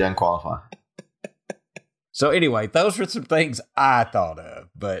 He doesn't qualify. So anyway, those were some things I thought of,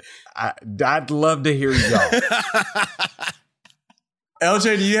 but I'd love to hear y'all.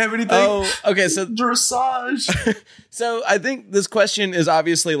 LJ, do you have anything? Oh, okay. So dressage. So I think this question is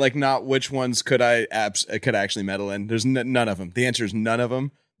obviously like not which ones could I actually medal in. There's none of them. The answer is none of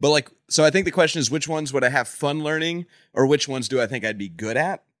them. But so I think the question is which ones would I have fun learning, or which ones do I think I'd be good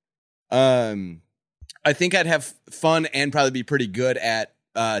at? I think I'd have fun and probably be pretty good at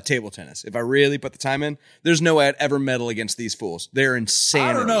table tennis. If I really put the time in, there's no way I'd ever medal against these fools. They're insane.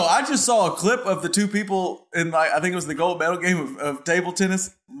 I don't know. I just saw a clip of the two people in I think it was the gold medal game of table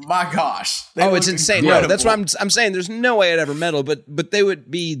tennis. My gosh. It's insane. Incredible. No, that's what I'm saying. There's no way I'd ever medal, but they would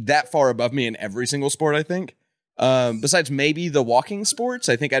be that far above me in every single sport, I think. Besides maybe the walking sports,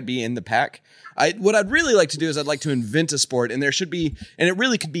 I think I'd be in the pack. What I'd really like to do is I'd like to invent a sport, and there should be, and it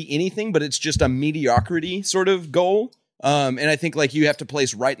really could be anything, but it's just a mediocrity sort of goal. And I think you have to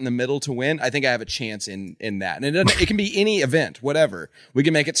place right in the middle to win. I think I have a chance in that. And it can be any event, whatever. We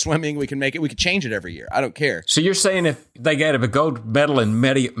can make it swimming. We could change it every year. I don't care. So you're saying if they gave a gold medal in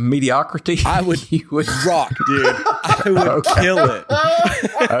mediocrity, you would rock, dude. I would kill it.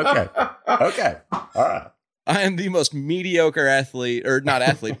 Okay. All right. I am the most mediocre athlete, or not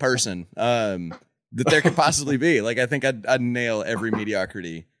athlete, person that there could possibly be. I think I'd nail every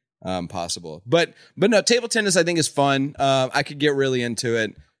mediocrity possible. But no, table tennis I think is fun. I could get really into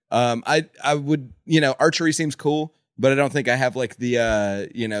it. I would, archery seems cool, but I don't think I have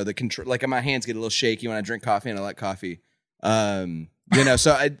the control. My hands get a little shaky when I drink coffee, and I like coffee. So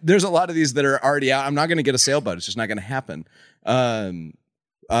there's a lot of these that are already out. I'm not going to get a sailboat. It's just not going to happen.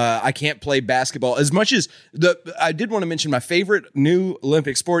 I can't play basketball as much as I did want to mention my favorite new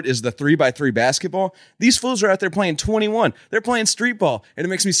Olympic sport is the 3x3 basketball. These fools are out there playing 21. They're playing street ball, and it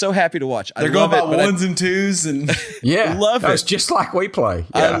makes me so happy to watch. They're going about ones and twos, and yeah, love it. It's just like we play.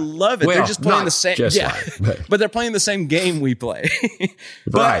 Yeah. I love it. Well, they're just playing the same. But they're playing the same game we play.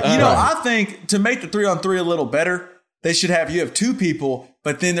 But I think to make the 3-on-3 a little better, they should have two people,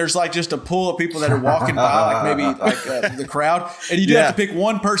 but then there's just a pool of people that are walking by, the crowd, and you do have to pick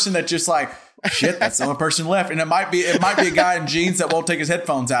one person that just shit, that's the only person left, and it might be a guy in jeans that won't take his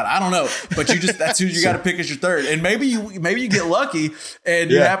headphones out. I don't know, but that's who you got to pick as your third, and maybe you get lucky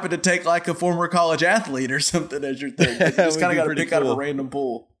and you happen to take a former college athlete or something as your third. You just kind of got to pick out of a random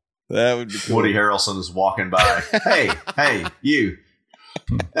pool. That would be cool. Woody Harrelson is walking by. Hey, you.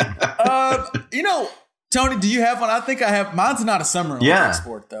 Tony, do you have one? I think I have. Mine's not a summer Olympic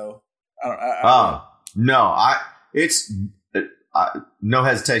sport, though. No. It's no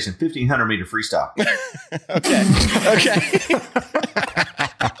hesitation. 1,500 meter freestyle. Okay.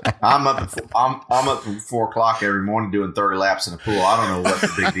 I'm up at 4:00 every morning doing 30 laps in a pool. I don't know what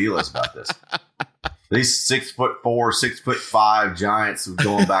the big deal is about this. These 6'4", 6'5" giants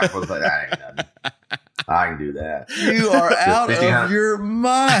going back with that ain't nothing. I can do that. You are out of your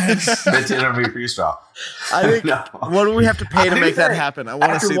mind. 1,500 meter freestyle. I think. What do we have to pay to make that happen? I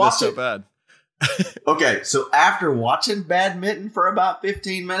want to see this so bad. Okay, so after watching badminton for about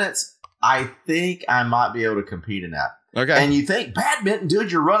 15 minutes, I think I might be able to compete in that. Okay. And you think, badminton,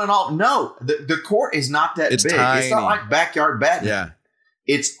 dude, you're running all. No, the court is not that big. Tiny. It's not like backyard badminton. Yeah.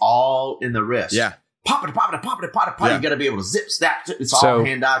 It's all in the wrist. Yeah. Pop it. You got to be able to zip, snap. It's all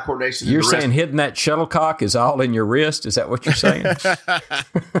hand-eye coordination. You're saying hitting that shuttlecock is all in your wrist? Is that what you're saying?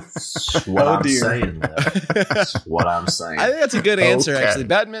 That's what I'm saying. That's what I'm saying. I think that's a good answer, actually.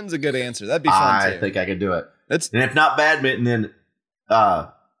 Badminton's a good answer. That'd be fun, too. I think I could do it. And if not badminton,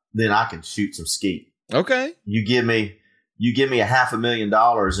 then I can shoot some skeet. Okay. You give me you give me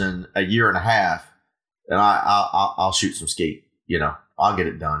 $500,000 in a year and a half, and I'll shoot some skeet. You know, I'll get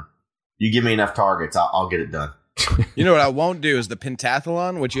it done. You give me enough targets, I'll get it done. You know what I won't do is the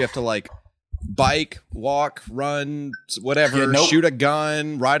pentathlon, which you have to like bike, walk, run, whatever, shoot a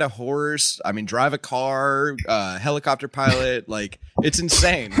gun, ride a horse. I mean, drive a car, helicopter pilot. Like, it's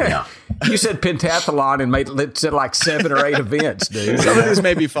insane. Yeah. You said pentathlon and it said like 7 or 8 events, dude. Some of these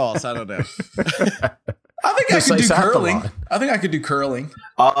may be false. I don't know. I think I could do curling. I think I could do curling.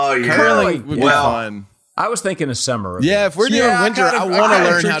 Oh, yeah. Curling would be fun. I was thinking of summer. Yeah, if we're doing winter, I want to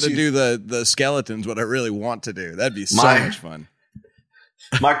learn how to do the skeletons, what I really want to do. That'd be so much fun.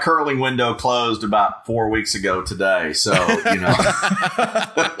 My curling window closed about 4 weeks ago today, so, you know.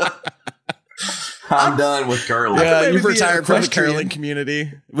 I'm done with curling. Yeah, you've retired from the curling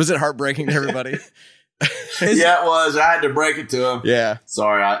community. Was it heartbreaking to everybody? Yeah, it was. I had to break it to them. Yeah.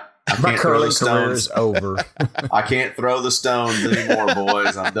 Sorry, I My can't throw curling the career stones. is over. I can't throw the stones anymore,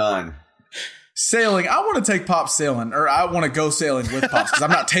 boys. I'm done. Sailing. I want to take Pops sailing, or I want to go sailing with Pops because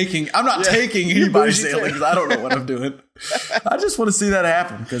I'm not taking anybody sailing because I don't know what I'm doing. I just want to see that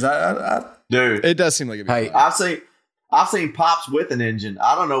happen because Dude, it does seem like it'd be fun. I've seen Pops with an engine.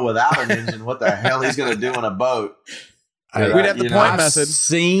 I don't know without an engine what the hell he's going to do in a boat. We'd have the point method. I've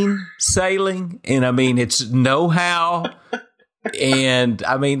seen sailing, and I mean, it's know-how, and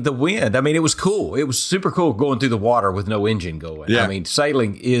I mean, the wind. I mean, it was cool. It was super cool going through the water with no engine going. Yeah. I mean,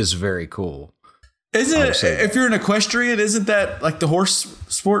 sailing is very cool. Isn't it, if you're an equestrian, isn't that like the horse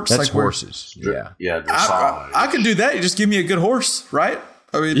sports? That's like horses. Yeah. Yeah, I could do that. You just give me a good horse, right?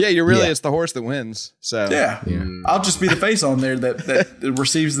 I mean, Yeah, you're really, it's the horse that wins. So yeah. I'll just be the face on there that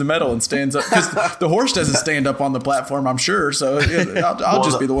receives the medal and stands up because the horse doesn't stand up on the platform, I'm sure. So I'll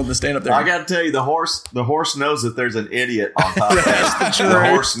just be the one to stand up there. I got to tell you, the horse knows that there's an idiot on top of it. The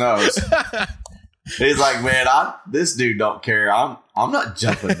horse knows. He's like, man, this dude don't care. I'm not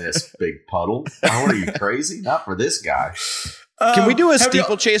jumping this big puddle. What are you, crazy? Not for this guy. Can we do a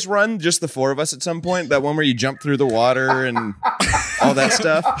steeplechase run, just the 4 of us at some point? That one where you jump through the water and all that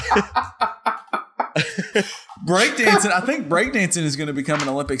stuff? Breakdancing. I think breakdancing is going to become an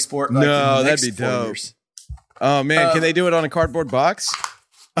Olympic sport. Like, no, that'd be dope. Years. Oh, man. Can they do it on a cardboard box?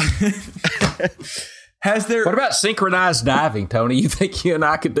 What about synchronized diving, Tony? You think you and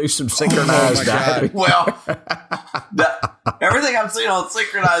I could do some synchronized diving? Well, everything I've seen on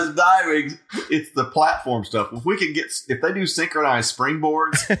synchronized diving, it's the platform stuff. If they do synchronized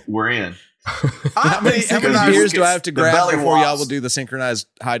springboards, we're in. How many beers do I have to grab before y'all will do the synchronized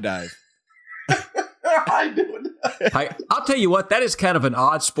high dive? I'll tell you what, that is kind of an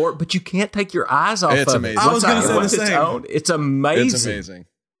odd sport, but you can't take your eyes off of it. Amazing. I was going to say the same. It's amazing. It's amazing.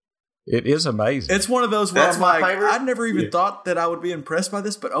 It is amazing. It's one of those where I'm like, I never even thought that I would be impressed by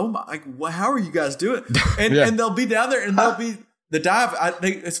this, but oh my, like, how are you guys doing? And and they'll be down there and they'll be the dive.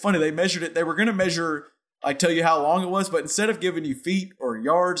 It's funny. They measured it. They were going to measure, like, tell you how long it was, but instead of giving you feet or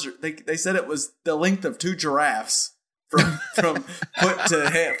yards, they said it was the length of 2 giraffes from foot to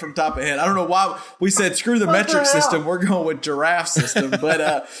head, from top of head. I don't know why we said screw the metric system. We're going with giraffe system,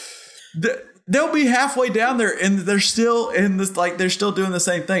 but they'll be halfway down there and they're still in this, like, they're still doing the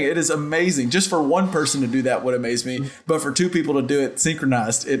same thing. It is amazing. Just for one person to do that would amaze me, but for 2 people to do it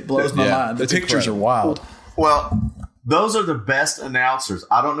synchronized, it blows my mind. The pictures are wild. Well, those are the best announcers.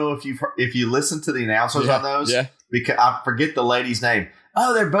 I don't know if you listen to the announcers on those. Yeah. Because I forget the lady's name.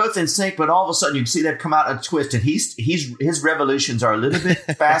 Oh, they're both in sync, but all of a sudden you can see they've come out of a twist, and his revolutions are a little bit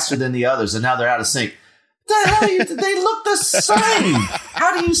faster than the others, and now they're out of sync. The hell they look the same.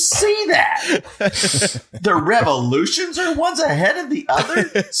 How do you see that? The revolutions are one's ahead of the other?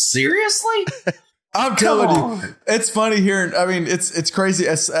 Seriously? I'm telling you, it's funny hearing. I mean, it's crazy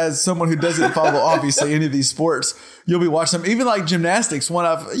as someone who doesn't follow obviously any of these sports. You'll be watching them, even like gymnastics. When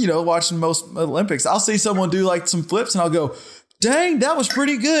I've watched most Olympics, I'll see someone do like some flips, and I'll go, "Dang, that was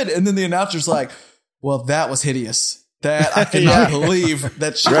pretty good." And then the announcer's like, "Well, that was hideous. That I cannot believe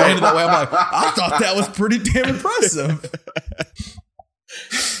that she landed that way." I'm like, I thought that was pretty damn impressive.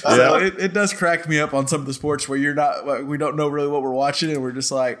 So it does crack me up on some of the sports where we don't know really what we're watching, and we're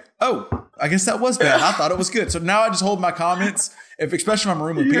just like, oh, I guess that was bad. I thought it was good. So now I just hold my comments. Especially if I'm in a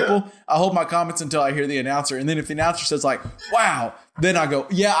room with people, I hold my comments until I hear the announcer. And then if the announcer says like, wow, then I go,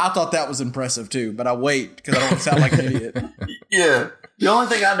 yeah, I thought that was impressive too. But I wait because I don't want to sound like an idiot. Yeah. The only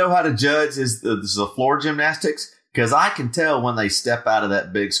thing I know how to judge is the floor gymnastics, because I can tell when they step out of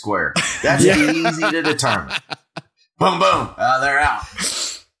that big square. That's easy to determine. Boom, boom. They're out.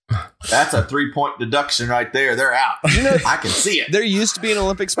 That's a 3-point deduction right there. They're out. I can see it. There used to be an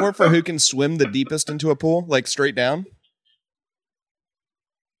Olympic sport for who can swim the deepest into a pool, like straight down.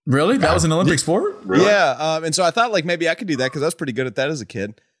 Really? That was an Olympic sport? Really? Yeah. And so I thought like maybe I could do that because I was pretty good at that as a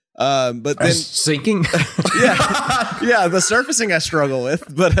kid. But then sinking. yeah, the surfacing I struggle with,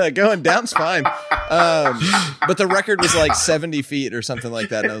 but going down's fine. But the record was like 70 feet or something like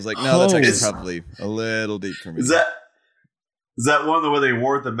that. And I was like, no, that's actually probably a little deep for me. Is that one where they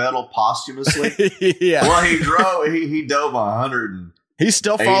award the medal posthumously? Yeah. Well, he dove 100 and he's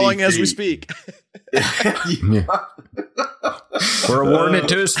still falling as we speak. Yeah. We're awarding it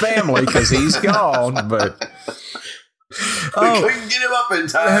to his family because he's gone, but couldn't get him up in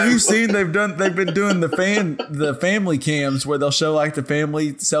time. Have you seen they've been doing the family cams where they'll show like the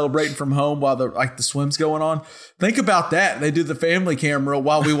family celebrating from home while the swim's going on? Think about that. They do the family camera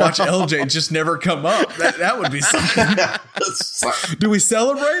while we watch LJ just never come up. That would be something. Do we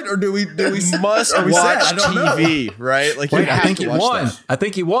celebrate or do we must watch TV, right? Like wait, I think he won. That. I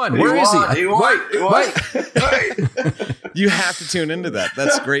think he won. Where is he? He won. Wait. You have to tune into that.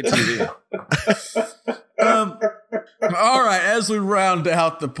 That's great TV. All right, as we round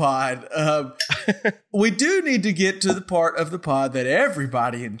out the pod, we do need to get to the part of the pod that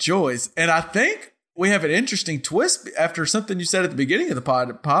everybody enjoys. And I think we have an interesting twist after something you said at the beginning of the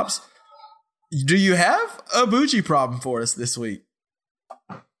pod, Pops. Do you have a bougie problem for us this week?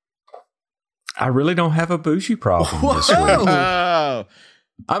 I really don't have a bougie problem this week. Oh.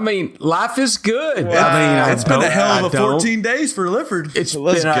 I mean, life is good. Wow. I mean, it's been a hell of a 14 days for Lifford. It's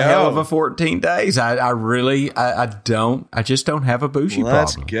been a hell of a 14 days. I just don't have a bougie problem.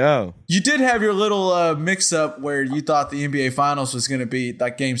 Let's go. You did have your little mix up where you thought the NBA Finals was going to be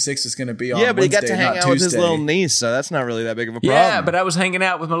like Game 6 is going to be on Wednesday, but he got to hang out with his little niece, so that's not really that big of a problem. Yeah, but I was hanging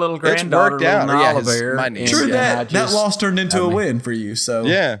out with my little granddaughter, my niece. True that. That loss turned into a win for you. So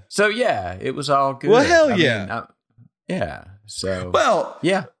yeah. So yeah, it was all good. Well, hell yeah. Yeah. So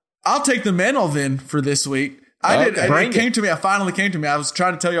yeah, I'll take the mantle then for this week. It finally came to me. I was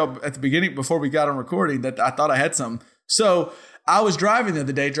trying to tell y'all at the beginning before we got on recording that I thought I had something. So I was driving the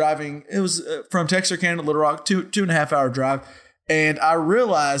other day. It was from Texarkana to Little Rock, 2.5 hour drive, and I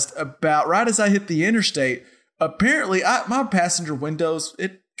realized about right as I hit the interstate, apparently my passenger windows,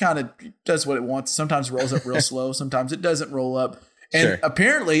 it kind of does what it wants. Sometimes it rolls up real slow. Sometimes it doesn't roll up. And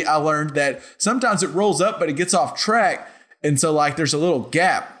apparently I learned that sometimes it rolls up, but it gets off track. And so like there's a little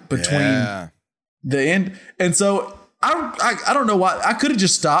gap between the end. And so I don't know why. I could have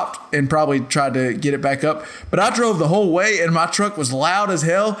just stopped and probably tried to get it back up. But I drove the whole way and my truck was loud as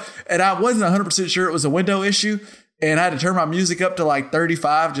hell. And I wasn't 100% sure it was a window issue. And I had to turn my music up to like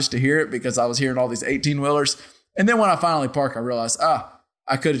 35 just to hear it because I was hearing all these 18-wheelers. And then when I finally parked, I realized,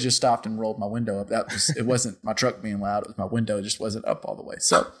 I could have just stopped and rolled my window up. It wasn't my truck being loud. It was my window just wasn't up all the way.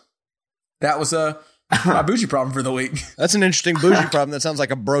 So that was my bougie problem for the week. That's an interesting bougie problem. That sounds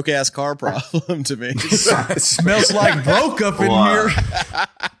like a broke ass car problem to me. It smells like broke up in here.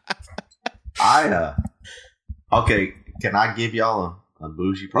 Okay. Can I give y'all a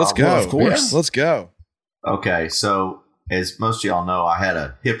bougie problem? Let's go. Well, of course. Yeah. Let's go. Okay. So as most of y'all know, I had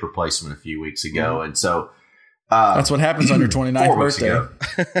a hip replacement a few weeks ago. And so that's what happens on your 29th birthday.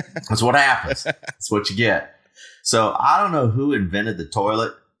 That's what happens. That's what you get. So I don't know who invented the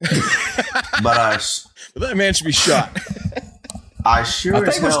toilet. But that man should be shot. I think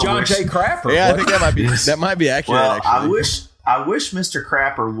it was John J. Crapper. Yeah, I think that might be accurate. Well, actually. I wish Mr.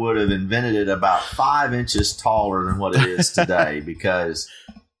 Crapper would have invented it about 5 inches taller than what it is today, because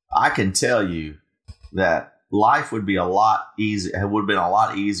I can tell you that life would be a lot easier. It would have been a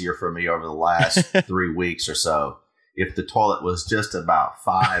lot easier for me over the last 3 weeks or so if the toilet was just about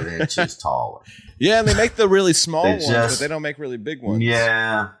 5 inches taller. Yeah, and they make the really small ones, but they don't make really big ones.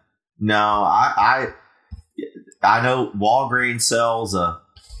 Yeah. No, I know Walgreens sells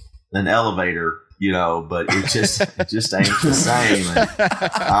an elevator, but it just ain't the same. And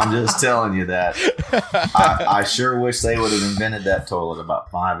I'm just telling you that. I sure wish they would have invented that toilet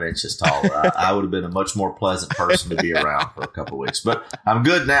about 5 inches taller. I would have been a much more pleasant person to be around for a couple of weeks. But I'm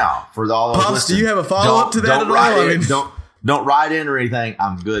good now. For all those Pops, do you have a follow-up to that at all? Don't write in or anything.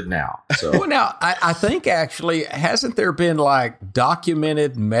 I'm good now. So. Well, now, I think actually, hasn't there been like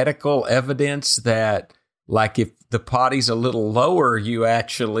documented medical evidence that like if the potty's a little lower, you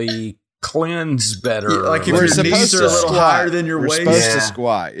actually cleanse better? Yeah, like if your knees are a little higher than your waist. We're supposed to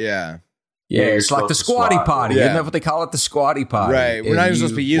squat, yeah. Yeah, it's like the squatty potty. Yeah. Isn't that what they call it? The squatty potty. Right. We're not even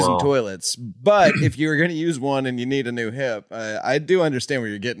supposed to be using toilets. But if you're going to use one and you need a new hip, I do understand where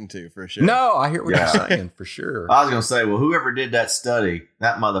you're getting to for sure. No, I hear what you're saying for sure. I was going to say, well, whoever did that study,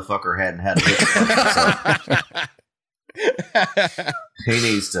 that motherfucker hadn't had a hip.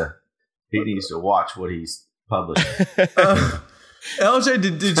 So he needs to watch what he's publishing.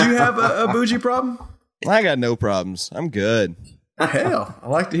 LJ, did you have a bougie problem? I got no problems. I'm good. Hell, I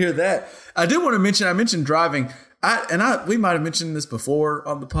like to hear that. I did want to mention, I mentioned driving. We might have mentioned this before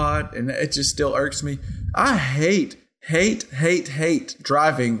on the pod, and it just still irks me. I hate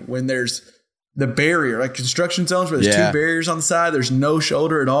driving when there's the barrier, like construction zones where there's two barriers on the side. There's no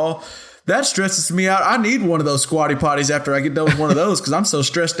shoulder at all. That stresses me out. I need one of those squatty potties after I get done with one of those because I'm so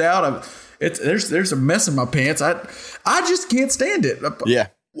stressed out. There's a mess in my pants. I just can't stand it. Yeah.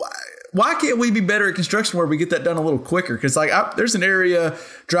 Why can't we be better at construction where we get that done a little quicker? Because there's an area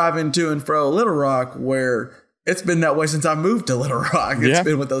driving to and fro Little Rock where it's been that way since I moved to Little Rock. It's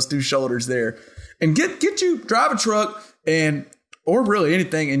been with those two shoulders there. And get you drive a truck or really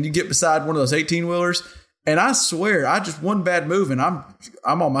anything, and you get beside one of those 18-wheelers, and I swear, one bad move and I'm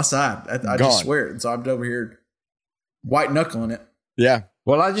on my side. I just swear it. And so I'm over here white knuckling it. Yeah.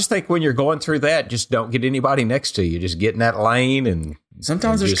 Well, I just think when you're going through that, just don't get anybody next to you. Just get in that lane, and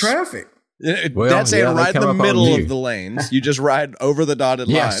sometimes there's traffic. That's right in the middle of the lanes. You just ride over the dotted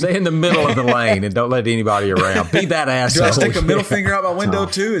line. Yeah, stay in the middle of the lane and don't let anybody around. Be that asshole. Do I stick a middle finger out my window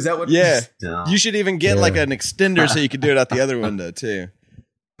too? Is that what? Yeah. You should even get like an extender so you can do it out the other window too.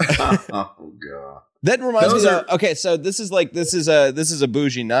 Oh god. That reminds me of, okay, so this is a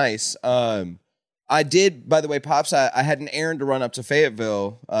bougie nice. I did, by the way, Pops, I had an errand to run up to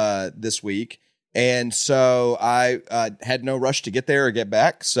Fayetteville this week. And so I had no rush to get there or get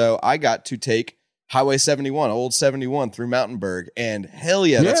back. So I got to take Highway 71, Old 71 through Mountainburg. And hell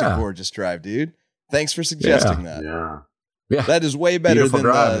yeah, that's a gorgeous drive, dude. Thanks for suggesting that. Yeah. That is way better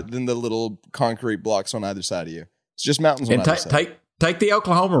than the little concrete blocks on either side of you. It's just mountains on either side. Take the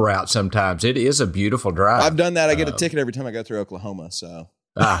Oklahoma route sometimes. It is a beautiful drive. I've done that. I get a ticket every time I go through Oklahoma, so...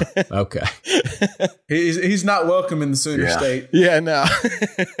 Okay. He's not welcome in the Sooner State. Yeah, no.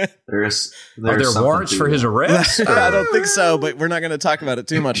 There's Are there warrants for his arrest? I don't think so, but we're not going to talk about it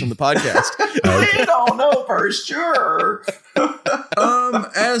too much on the podcast. We don't know for sure.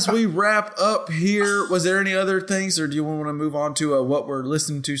 As we wrap up here, was there any other things, or do you want to move on to what we're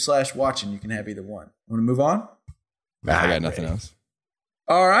listening to / watching? You can have either one. Want to move on? I got nothing else.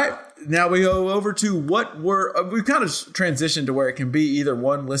 All right. Now we go over to what we've kind of transitioned to where it can be either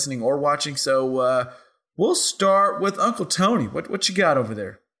one, listening or watching. So we'll start with Uncle Tony. What you got over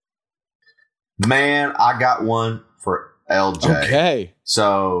there? Man, I got one for LJ. Okay.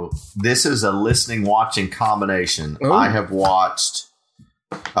 So this is a listening watching combination. Ooh. I have watched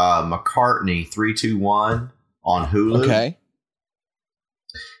McCartney 3-2-1 on Hulu. Okay.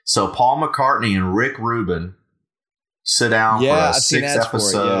 So Paul McCartney and Rick Rubin sit down for a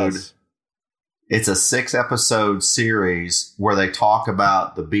 6-episode. It's a 6-episode series where they talk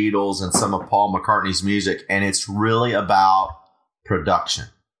about the Beatles and some of Paul McCartney's music, and it's really about production.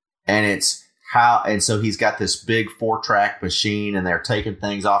 And so he's got this big 4-track machine, and they're taking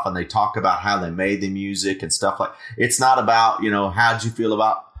things off, and they talk about how they made the music and stuff like. It's not about how'd you feel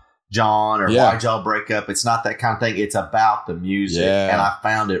about John or why'd y'all break up. It's not that kind of thing. It's about the music, and I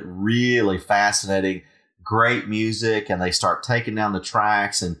found it really fascinating. Great music, and they start taking down the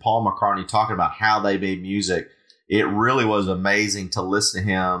tracks, and Paul McCartney talking about how they made music. It really was amazing to listen to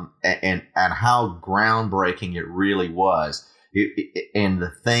him and how groundbreaking it really was. And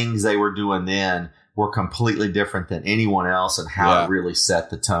the things they were doing then were completely different than anyone else, and how it really set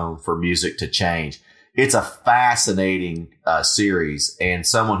the tone for music to change. It's a fascinating series, and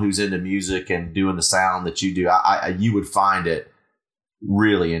someone who's into music and doing the sound that you do, you would find it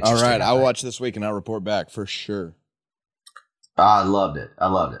really interesting. All right, I'll watch this week and I'll report back for sure. I loved it.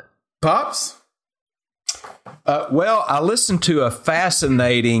 Pops? Well, I listened to a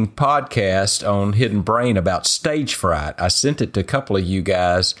fascinating podcast on Hidden Brain about stage fright. I sent it to a couple of you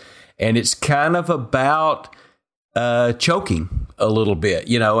guys, and it's kind of about choking a little bit,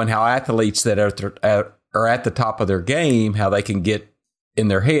 and how athletes that are at the top of their game, how they can get in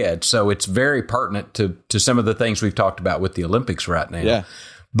their head. So it's very pertinent to some of the things we've talked about with the Olympics right now. Yeah.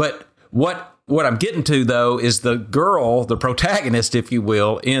 But what I'm getting to, though, is the girl, the protagonist, if you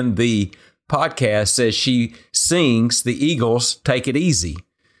will, in the podcast says she sings the Eagles' Take It Easy.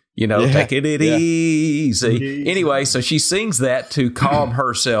 Take it easy. Anyway, so she sings that to calm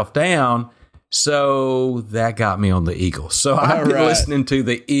herself down. So that got me on the Eagles. So I've been listening to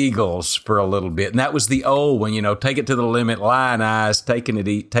the Eagles for a little bit. And that was the old one, take it to the limit, lion eyes, take it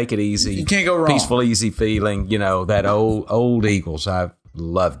easy. You can't go wrong. Peaceful, easy feeling, that old Eagles. I've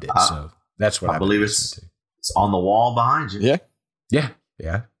loved it. So that's what I believe it's on the wall behind you.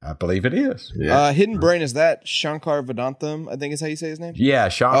 Yeah, I believe it is. Yeah. Hidden Brain, is that Shankar Vedantam, I think is how you say his name? Yeah,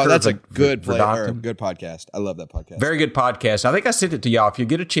 Shankar. Oh, that's a good good podcast. I love that podcast. Very good podcast. I think I sent it to y'all. If you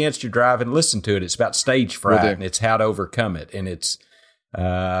get a chance to drive and listen to it, it's about stage fright and it's how to overcome it. And it's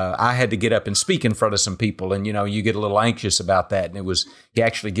I had to get up and speak in front of some people, and you get a little anxious about that. And he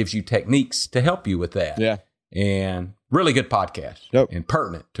actually gives you techniques to help you with that. Yeah, and really good podcast and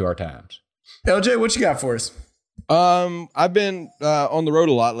pertinent to our times. LJ, what you got for us? I've been on the road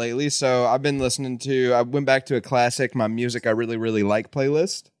a lot lately, so I've been listening to. I went back to a classic, my music I really really like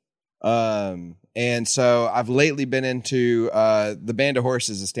playlist. And so I've lately been into the Band of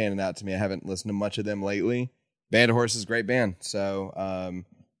Horses is standing out to me. I haven't listened to much of them lately. Band of Horses, great band. So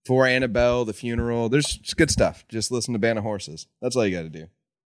For Annabelle, The Funeral, there's just good stuff. Just listen to Band of Horses. That's all you got to do.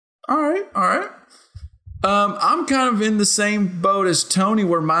 All right. I'm kind of in the same boat as Tony,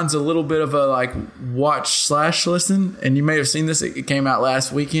 where mine's a little bit of a like watch/listen. And you may have seen this; it came out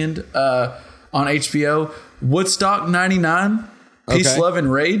last weekend on HBO. Woodstock '99, Peace, Love,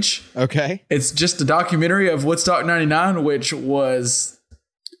 and Rage. Okay, it's just a documentary of Woodstock '99, which was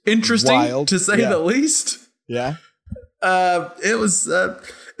interesting to say the least. Yeah, it was.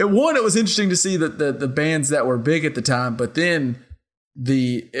 It was interesting to see that the bands that were big at the time, but then.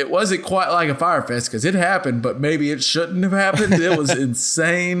 It wasn't quite like a Fyre Fest because it happened, but maybe it shouldn't have happened. It was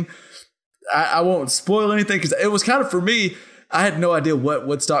insane. I won't spoil anything because it was kind of, for me, I had no idea what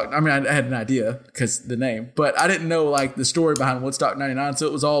Woodstock. I mean, I had an idea because the name, but I didn't know like the story behind Woodstock '99, so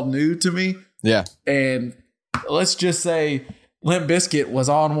it was all new to me. Yeah, and let's just say Limp Bizkit was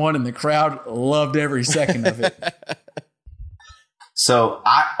on one, and the crowd loved every second of it. So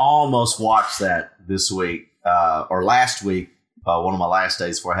I almost watched that this week or last week. One of my last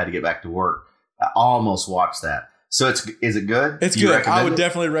days before I had to get back to work. I almost watched that. So is it good? It's good. I would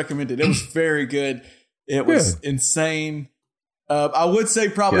definitely recommend it. It was very good. It was insane. I would say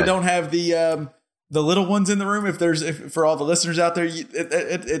probably don't have the little ones in the room. If for all the listeners out there,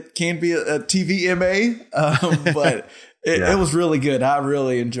 it can be a TVMA, but it was really good. I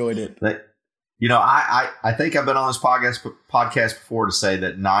really enjoyed it. I think I've been on this podcast before to say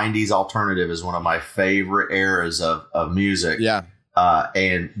that 90s alternative is one of my favorite eras of music. Yeah.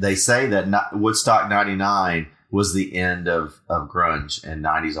 And they say that Woodstock 99 was the end of grunge and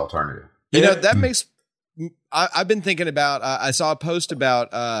 90s alternative. That makes... I've been thinking about... I saw a post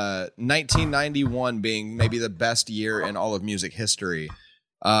about 1991 being maybe the best year in all of music history.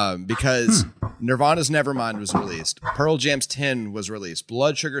 Because Nirvana's Nevermind was released, Pearl Jam's 10 was released,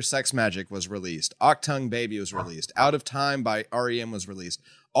 Blood Sugar Sex Magic was released, Octung Baby was released, Out of Time by REM was released,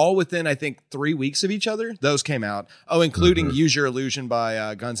 all within I think 3 weeks of each other. Those came out. Oh, including Use Your Illusion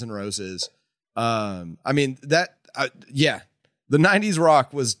by Guns N' Roses. I mean the 90s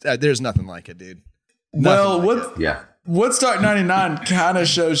rock was there's nothing like it, dude. Woodstock 99 kind of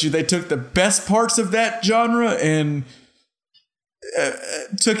shows you they took the best parts of that genre and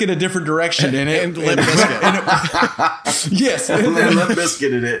took it a different direction in it. And Limp Bizkit. Yes. And Limp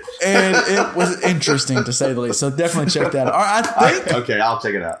Bizkit in it. And it was interesting to say the least. So definitely check that out. All right, okay, I'll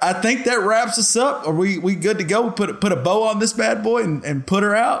check it out. I think that wraps us up. Are we good to go? We put a bow on this bad boy and put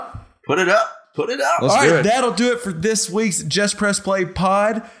her out? Put it up. All right, that'll do it for this week's Just Press Play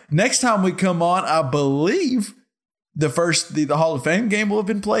pod. Next time we come on, I believe the Hall of Fame game will have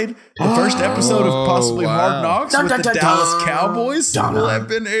been played. The first episode of possibly Hard Knocks with the Dallas Cowboys will have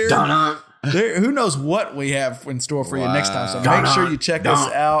been aired. Who knows what we have in store for you next time. So make sure you check us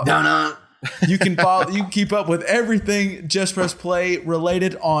out. You can keep up with everything Just Press Play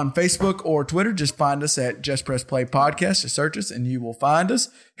related on Facebook or Twitter. Just find us at Just Press Play Podcast. Just search us and you will find us.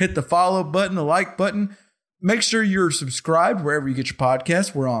 Hit the follow button, the like button. Make sure you're subscribed wherever you get your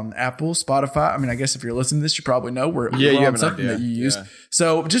podcasts. We're on Apple, Spotify. I mean, I guess if you're listening to this, you probably know we're on something that you use. Yeah.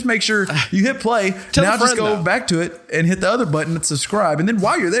 So just make sure you hit play. Now just go back to it and hit the other button and subscribe. And then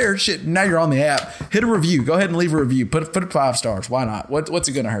while you're there, now you're on the app. Hit a review. Go ahead and leave a review. Put it 5 stars. Why not? What's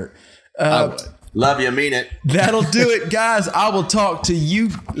it going to hurt? I would. Love you. Mean it. That'll do it, guys. I will talk to you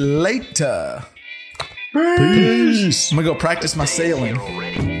later. Peace. I'm going to go practice my sailing.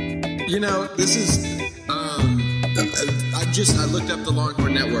 This is... I looked up the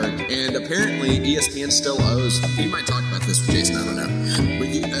Longhorn Network, and apparently ESPN still owes. You might talk about this with Jason, I don't know. But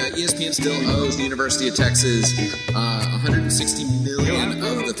ESPN still owes the University of Texas $160 million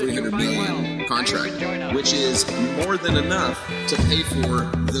of the $300 million contract, which is more than enough to pay for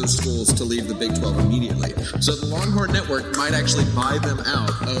those schools to leave the Big 12 immediately. So the Longhorn Network might actually buy them out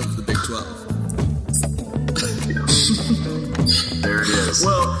of the Big 12. There it is.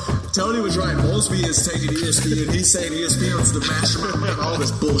 Well, Tony was right. Molesby is taking ESPN. He's saying ESPN is the mastermind of all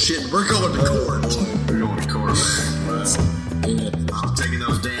this bullshit. We're going to court. We're going to court. I'm taking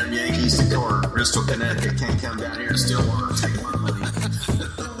those damn Yankees to court. Bristol, Connecticut can't come down here and steal one.